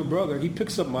 my younger brother, he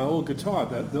picks up my old guitar,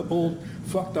 the old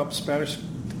fucked up Spanish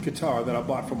guitar that I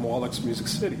bought from Wallach's Music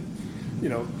City. You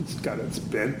know, it's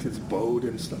bent, it's bowed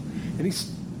and stuff. And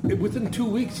within 2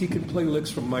 weeks, he can play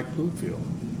licks from Mike Bloomfield.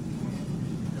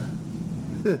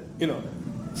 You know,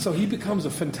 so he becomes a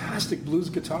fantastic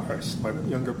blues guitarist, my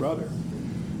younger brother.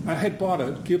 I had bought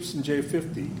a Gibson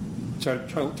J50, which I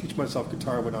tried to teach myself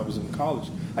guitar when I was in college.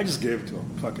 I just gave it to him,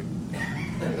 fuck it.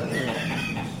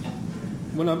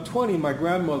 When I'm 20, my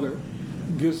grandmother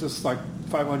gives us like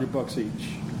 $500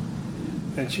 each.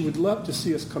 And she would love to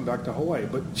see us come back to Hawaii,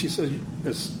 but she says,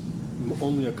 as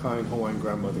only a kind Hawaiian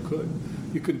grandmother could,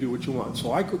 you can do what you want.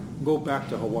 So I could go back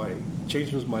to Hawaii.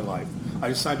 Change was my life. I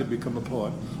decided to become a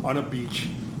poet on a beach,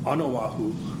 on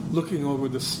Oahu, looking over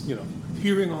this, you know,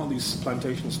 hearing all these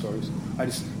plantation stories.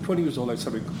 20 years old, I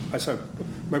said,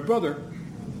 my brother,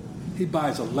 he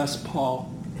buys a Les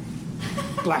Paul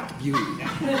Black Beauty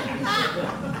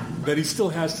that he still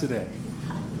has today.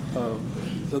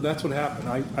 So that's what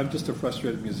happened. I'm just a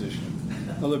frustrated musician.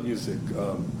 I love music.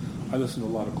 I listen to a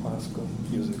lot of classical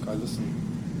music. I listen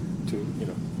to a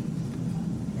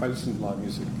lot of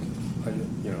music.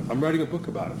 I'm writing a book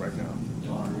about it right now.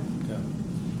 Yeah.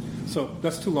 So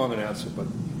that's too long an answer, but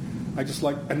I just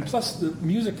like, and plus the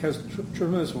music has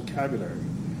tremendous vocabulary.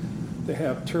 They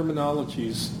have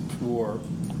terminologies for,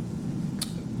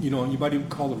 you might even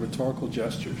call them rhetorical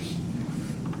gestures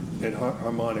and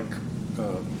harmonic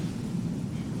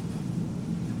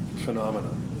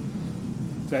phenomena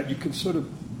that you can sort of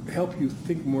help you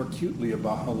think more acutely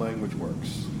about how language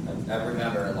works. I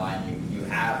remember a line you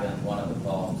have in one of the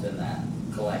poems in that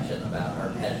collection about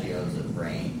arpeggios of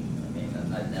rain. I mean,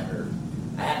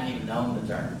 I hadn't even known the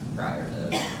term prior to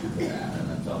that, and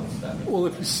that's always stuck. Well,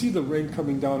 if you see the rain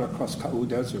coming down across Ka'u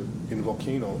Desert in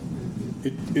Volcano,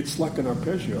 it's like an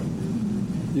arpeggio,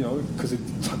 because it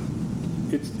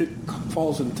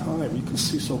falls in time. You can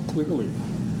see so clearly,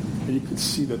 and you can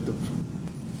see that the...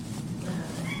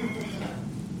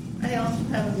 I also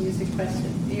have a music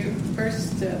question. Your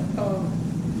first poem,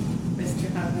 Mr.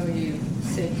 Hongo, you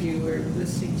said you were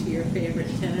listening to your favorite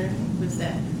tenor. Was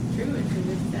that true? And who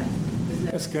was that?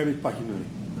 That's Gabby Pahinui.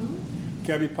 Mm-hmm.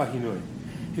 Gabby Pahinui.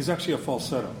 He's actually a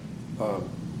falsetto.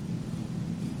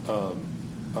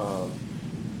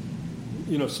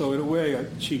 So in a way, I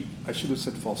should have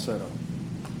said falsetto.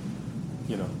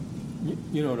 You know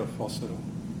what a falsetto.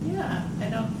 Yeah, I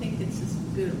don't think it's as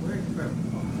good a word for a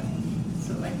poem.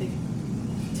 So I think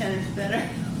tenor's better.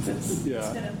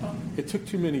 Yeah. It took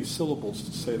too many syllables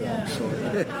to say that. Yeah. So.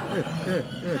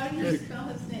 How do you spell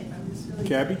his name? I'm just really...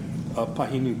 Gabby?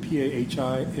 Pahinu,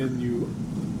 P-A-H-I-N-U-I.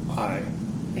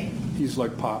 He's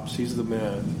like Pops. He's the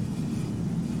man.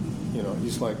 You know,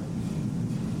 he's like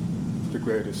the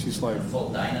greatest. He's like... A full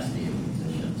dynasty of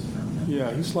musicians.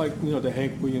 Yeah, he's like, you know, the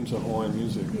Hank Williams of Hawaiian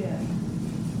music. Yeah.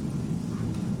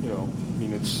 You know, I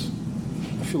mean, I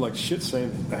feel like shit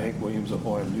saying the Hank Williams of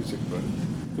Hawaiian music, but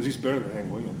because he's better than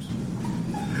Hank Williams.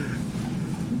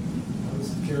 I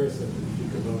was curious if you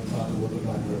could talk a little bit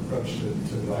about your approach to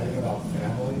writing about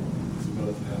family. You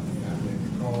both have family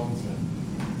poems and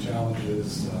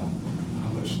challenges. How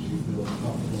much do you feel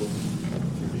comfortable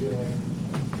revealing?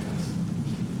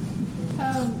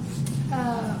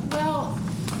 Well,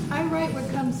 I write what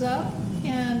comes up,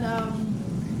 and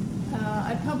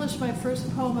I published my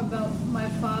first poem about my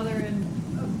father in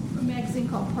a magazine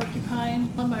called Porcupine.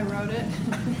 I wrote it.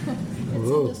 It's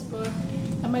in this book.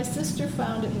 And my sister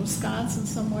found it in Wisconsin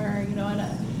somewhere, you know,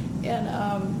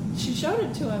 and she showed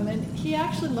it to him, and he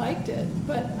actually liked it.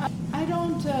 But I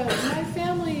don't, my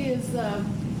family is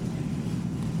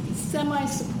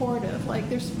semi-supportive. Like,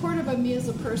 they're supportive of me as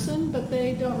a person, but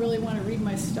they don't really want to read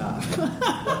my stuff.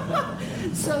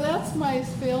 So that's my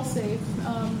fail-safe.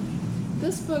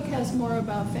 This book has more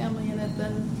about family in it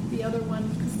than the other one,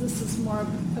 because this is more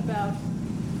about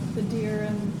the deer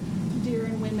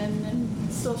and women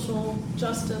and social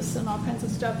justice and all kinds of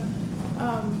stuff.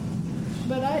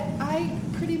 But I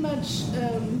pretty much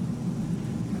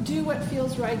do what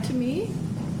feels right to me,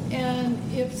 and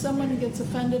if someone gets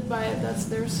offended by it, that's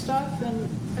their stuff, and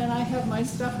I have my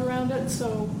stuff around it,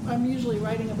 so I'm usually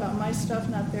writing about my stuff,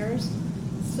 not theirs.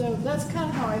 So that's kind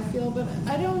of how I feel, but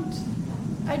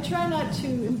I try not to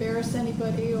embarrass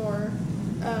anybody or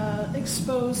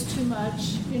expose too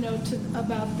much, you know,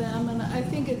 about them. And I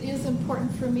think it is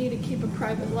important for me to keep a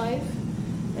private life.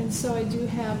 And so I do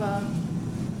have a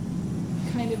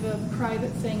kind of a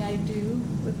private thing I do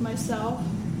with myself.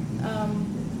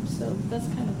 So that's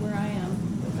kind of where I am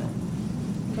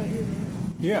with it.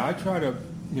 Yeah, I try to,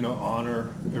 you know,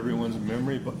 honor everyone's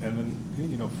memory, and then,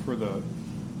 you know, for the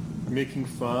making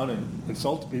fun and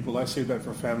insulting people, I save that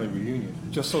for family reunion,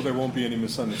 just so there won't be any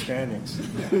misunderstandings.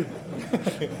 You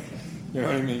know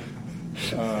what I mean?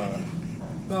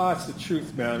 No, it's the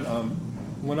truth, man.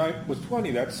 When I was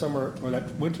 20, that summer, or that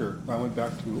winter, I went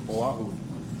back to Oahu.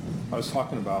 I was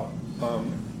talking about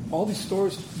all these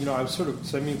stories. You know, I was sort of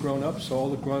semi-grown up, so all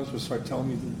the grown-ups would start telling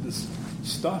me this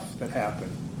stuff that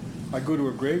happened. I go to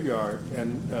a graveyard,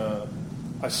 and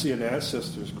I see an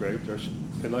ancestor's grave there,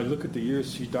 and I look at the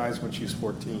years. She dies when she's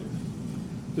 14.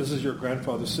 This is your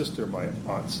grandfather's sister, my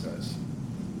aunt says.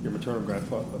 Your maternal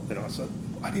grandfather. And I said,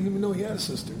 I didn't even know he had a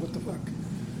sister. What the fuck?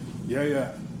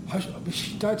 Yeah.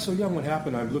 She died so young. What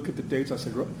happened? I look at the dates. I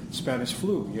said, Spanish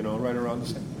flu, you know, right around the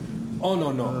same. Oh,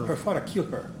 no. Her father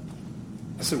killed her.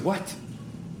 I said, what?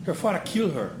 Her father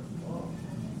killed her.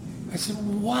 I said,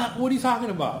 what? What are you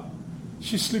talking about?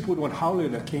 She sleep with one howler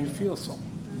in a cane field, so.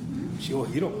 She,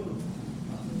 you know.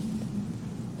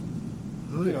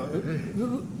 You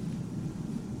know,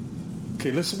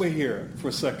 okay, let's wait here for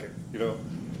a second, you know.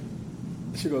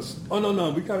 She goes, oh,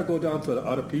 no, we got to go down to the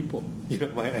other people. You know,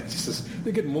 my aunt, she says,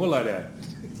 they're getting more like that.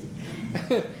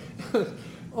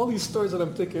 All these stories that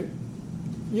I'm thinking,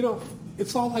 you know,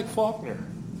 it's all like Faulkner.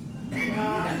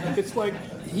 It's like,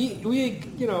 he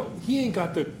ain't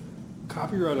got the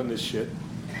copyright on this shit.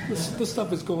 This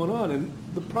stuff is going on, and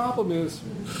the problem is,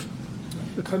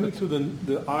 coming through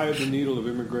the eye of the needle of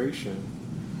immigration,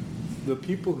 the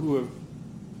people who have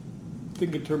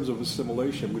think in terms of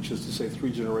assimilation, which is to say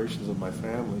 3 generations of my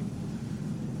family,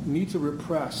 need to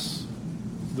repress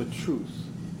the truth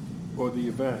or the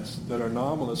events that are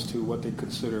anomalous to what they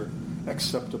consider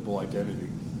acceptable identity.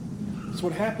 So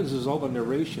what happens is all the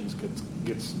narrations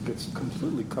gets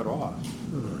completely cut off.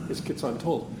 It gets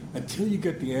untold until you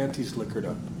get the aunties liquored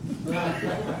up.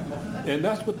 And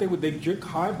that's what they drink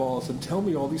highballs and tell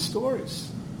me all these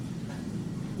stories.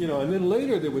 You know, and then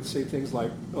later they would say things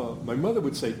like, my mother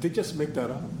would say, they just make that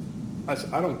up. I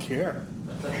said, I don't care.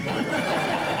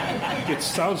 It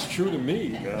sounds true to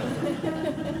me. You know?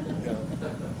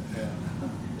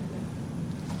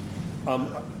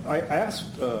 I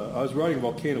asked, I was writing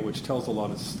Volcano, which tells a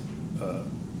lot of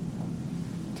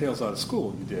tales out of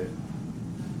school. You did.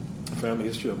 Family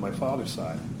history of my father's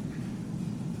side.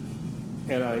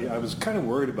 And I was kind of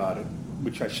worried about it,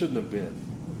 which I shouldn't have been.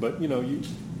 But, you know, you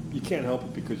can't help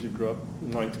it because you grew up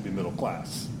wanting to be middle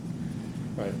class,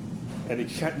 right? And you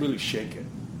can't really shake it.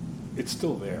 It's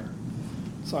still there.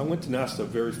 So I went and asked a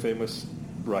very famous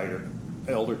writer,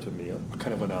 elder to me,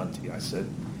 kind of an auntie. I said,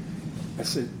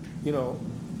 you know,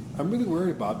 I'm really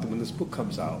worried about when this book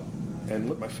comes out and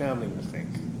what my family will think.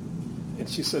 And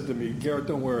she said to me, Garrett,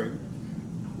 don't worry.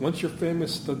 Once you're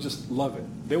famous, they'll just love it.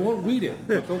 They won't read it,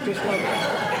 but they'll just love it.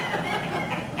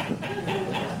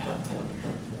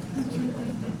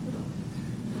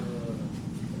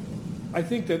 I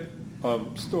think that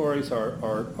stories are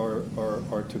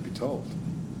to be told.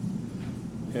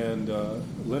 And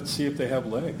let's see if they have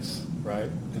legs, right?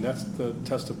 And that's the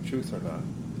test of truth or not.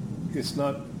 It's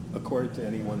not according to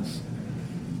anyone's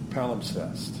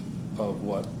palimpsest of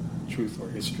what truth or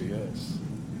history is.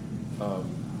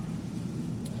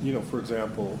 You know, for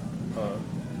example,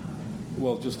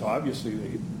 well, just obviously,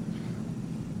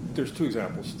 there's two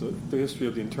examples. The history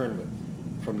of the internment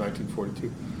from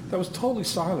 1942. That was totally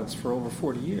silenced for over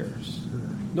 40 years.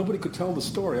 Nobody could tell the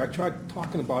story. I tried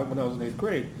talking about it when I was in 8th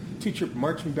grade. Teacher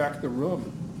marched me back to the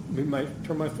room,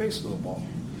 turned my face to the wall.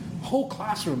 A whole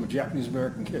classroom of Japanese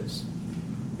American kids.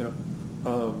 You know,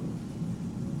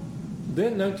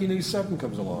 then 1987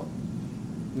 comes along.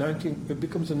 It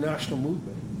becomes a national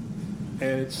movement,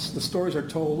 and the stories are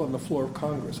told on the floor of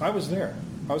Congress. I was there.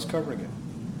 I was covering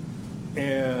it,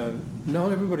 and now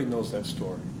everybody knows that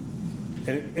story, and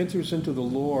it enters into the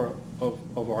lore of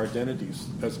our identities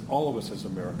as all of us as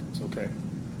Americans. Okay,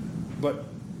 but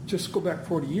just go back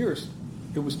 40 years,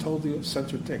 it was totally a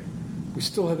censored thing. We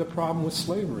still had a problem with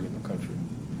slavery in the country.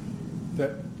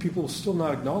 That people still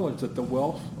not acknowledge that the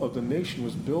wealth of the nation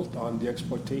was built on the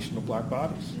exploitation of black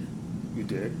bodies. You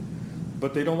dig?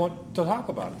 But they don't want to talk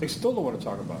about it. They still don't want to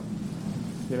talk about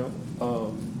it.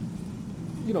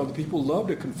 You know, the people love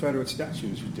the Confederate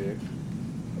statues, you dig?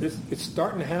 It's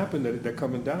starting to happen that they're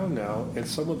coming down now, and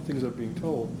some of the things are being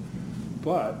told,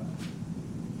 but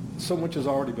so much has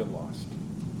already been lost.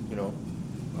 You know,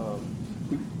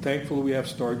 thankfully we have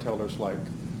storytellers like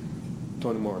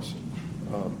Toni Morrison,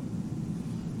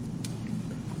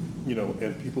 you know,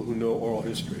 and people who know oral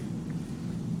history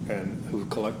and who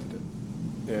collected it,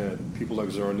 and people like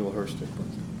Zora Neale Hurston.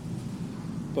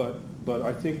 But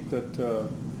I think that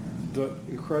the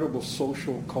incredible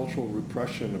social, cultural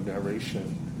repression of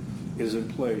narration is in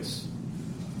place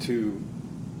to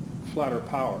flatter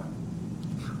power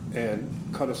and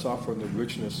cut us off from the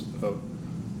richness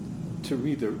to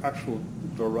read the actual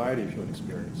variety of human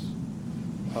experience.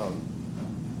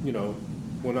 You know,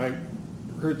 when I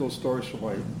heard those stories from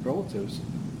my relatives,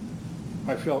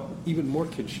 I felt even more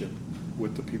kinship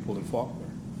with the people in Faulkner,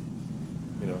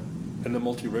 you know, and the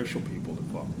multiracial people in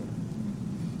Faulkner.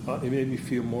 It made me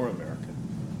feel more American.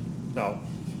 Now,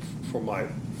 for my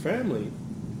family,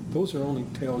 those are only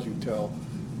tales you tell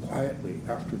quietly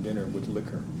after dinner with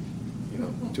liquor, you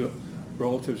know, to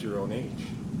relatives your own age.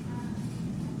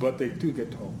 But they do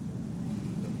get told.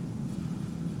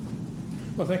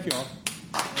 Well, thank you all.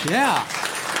 Yeah.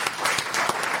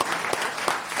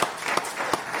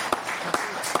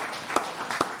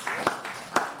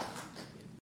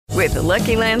 With the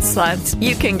Lucky Land Slots,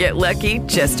 you can get lucky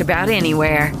just about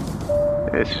anywhere.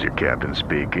 This is your captain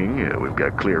speaking. We've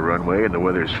got clear runway and the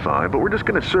weather's fine, but we're just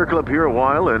going to circle up here a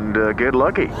while and get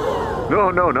lucky.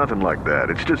 No, nothing like that.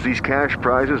 It's just these cash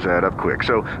prizes add up quick.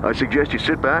 So I suggest you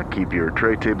sit back, keep your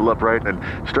tray table upright, and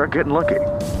start getting lucky.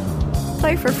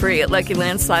 Play for free at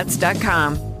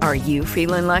LuckyLandSlots.com. Are you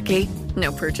feeling lucky?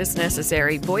 No purchase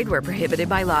necessary. Void where prohibited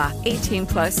by law.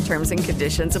 18+ terms and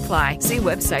conditions apply. See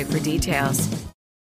website for details.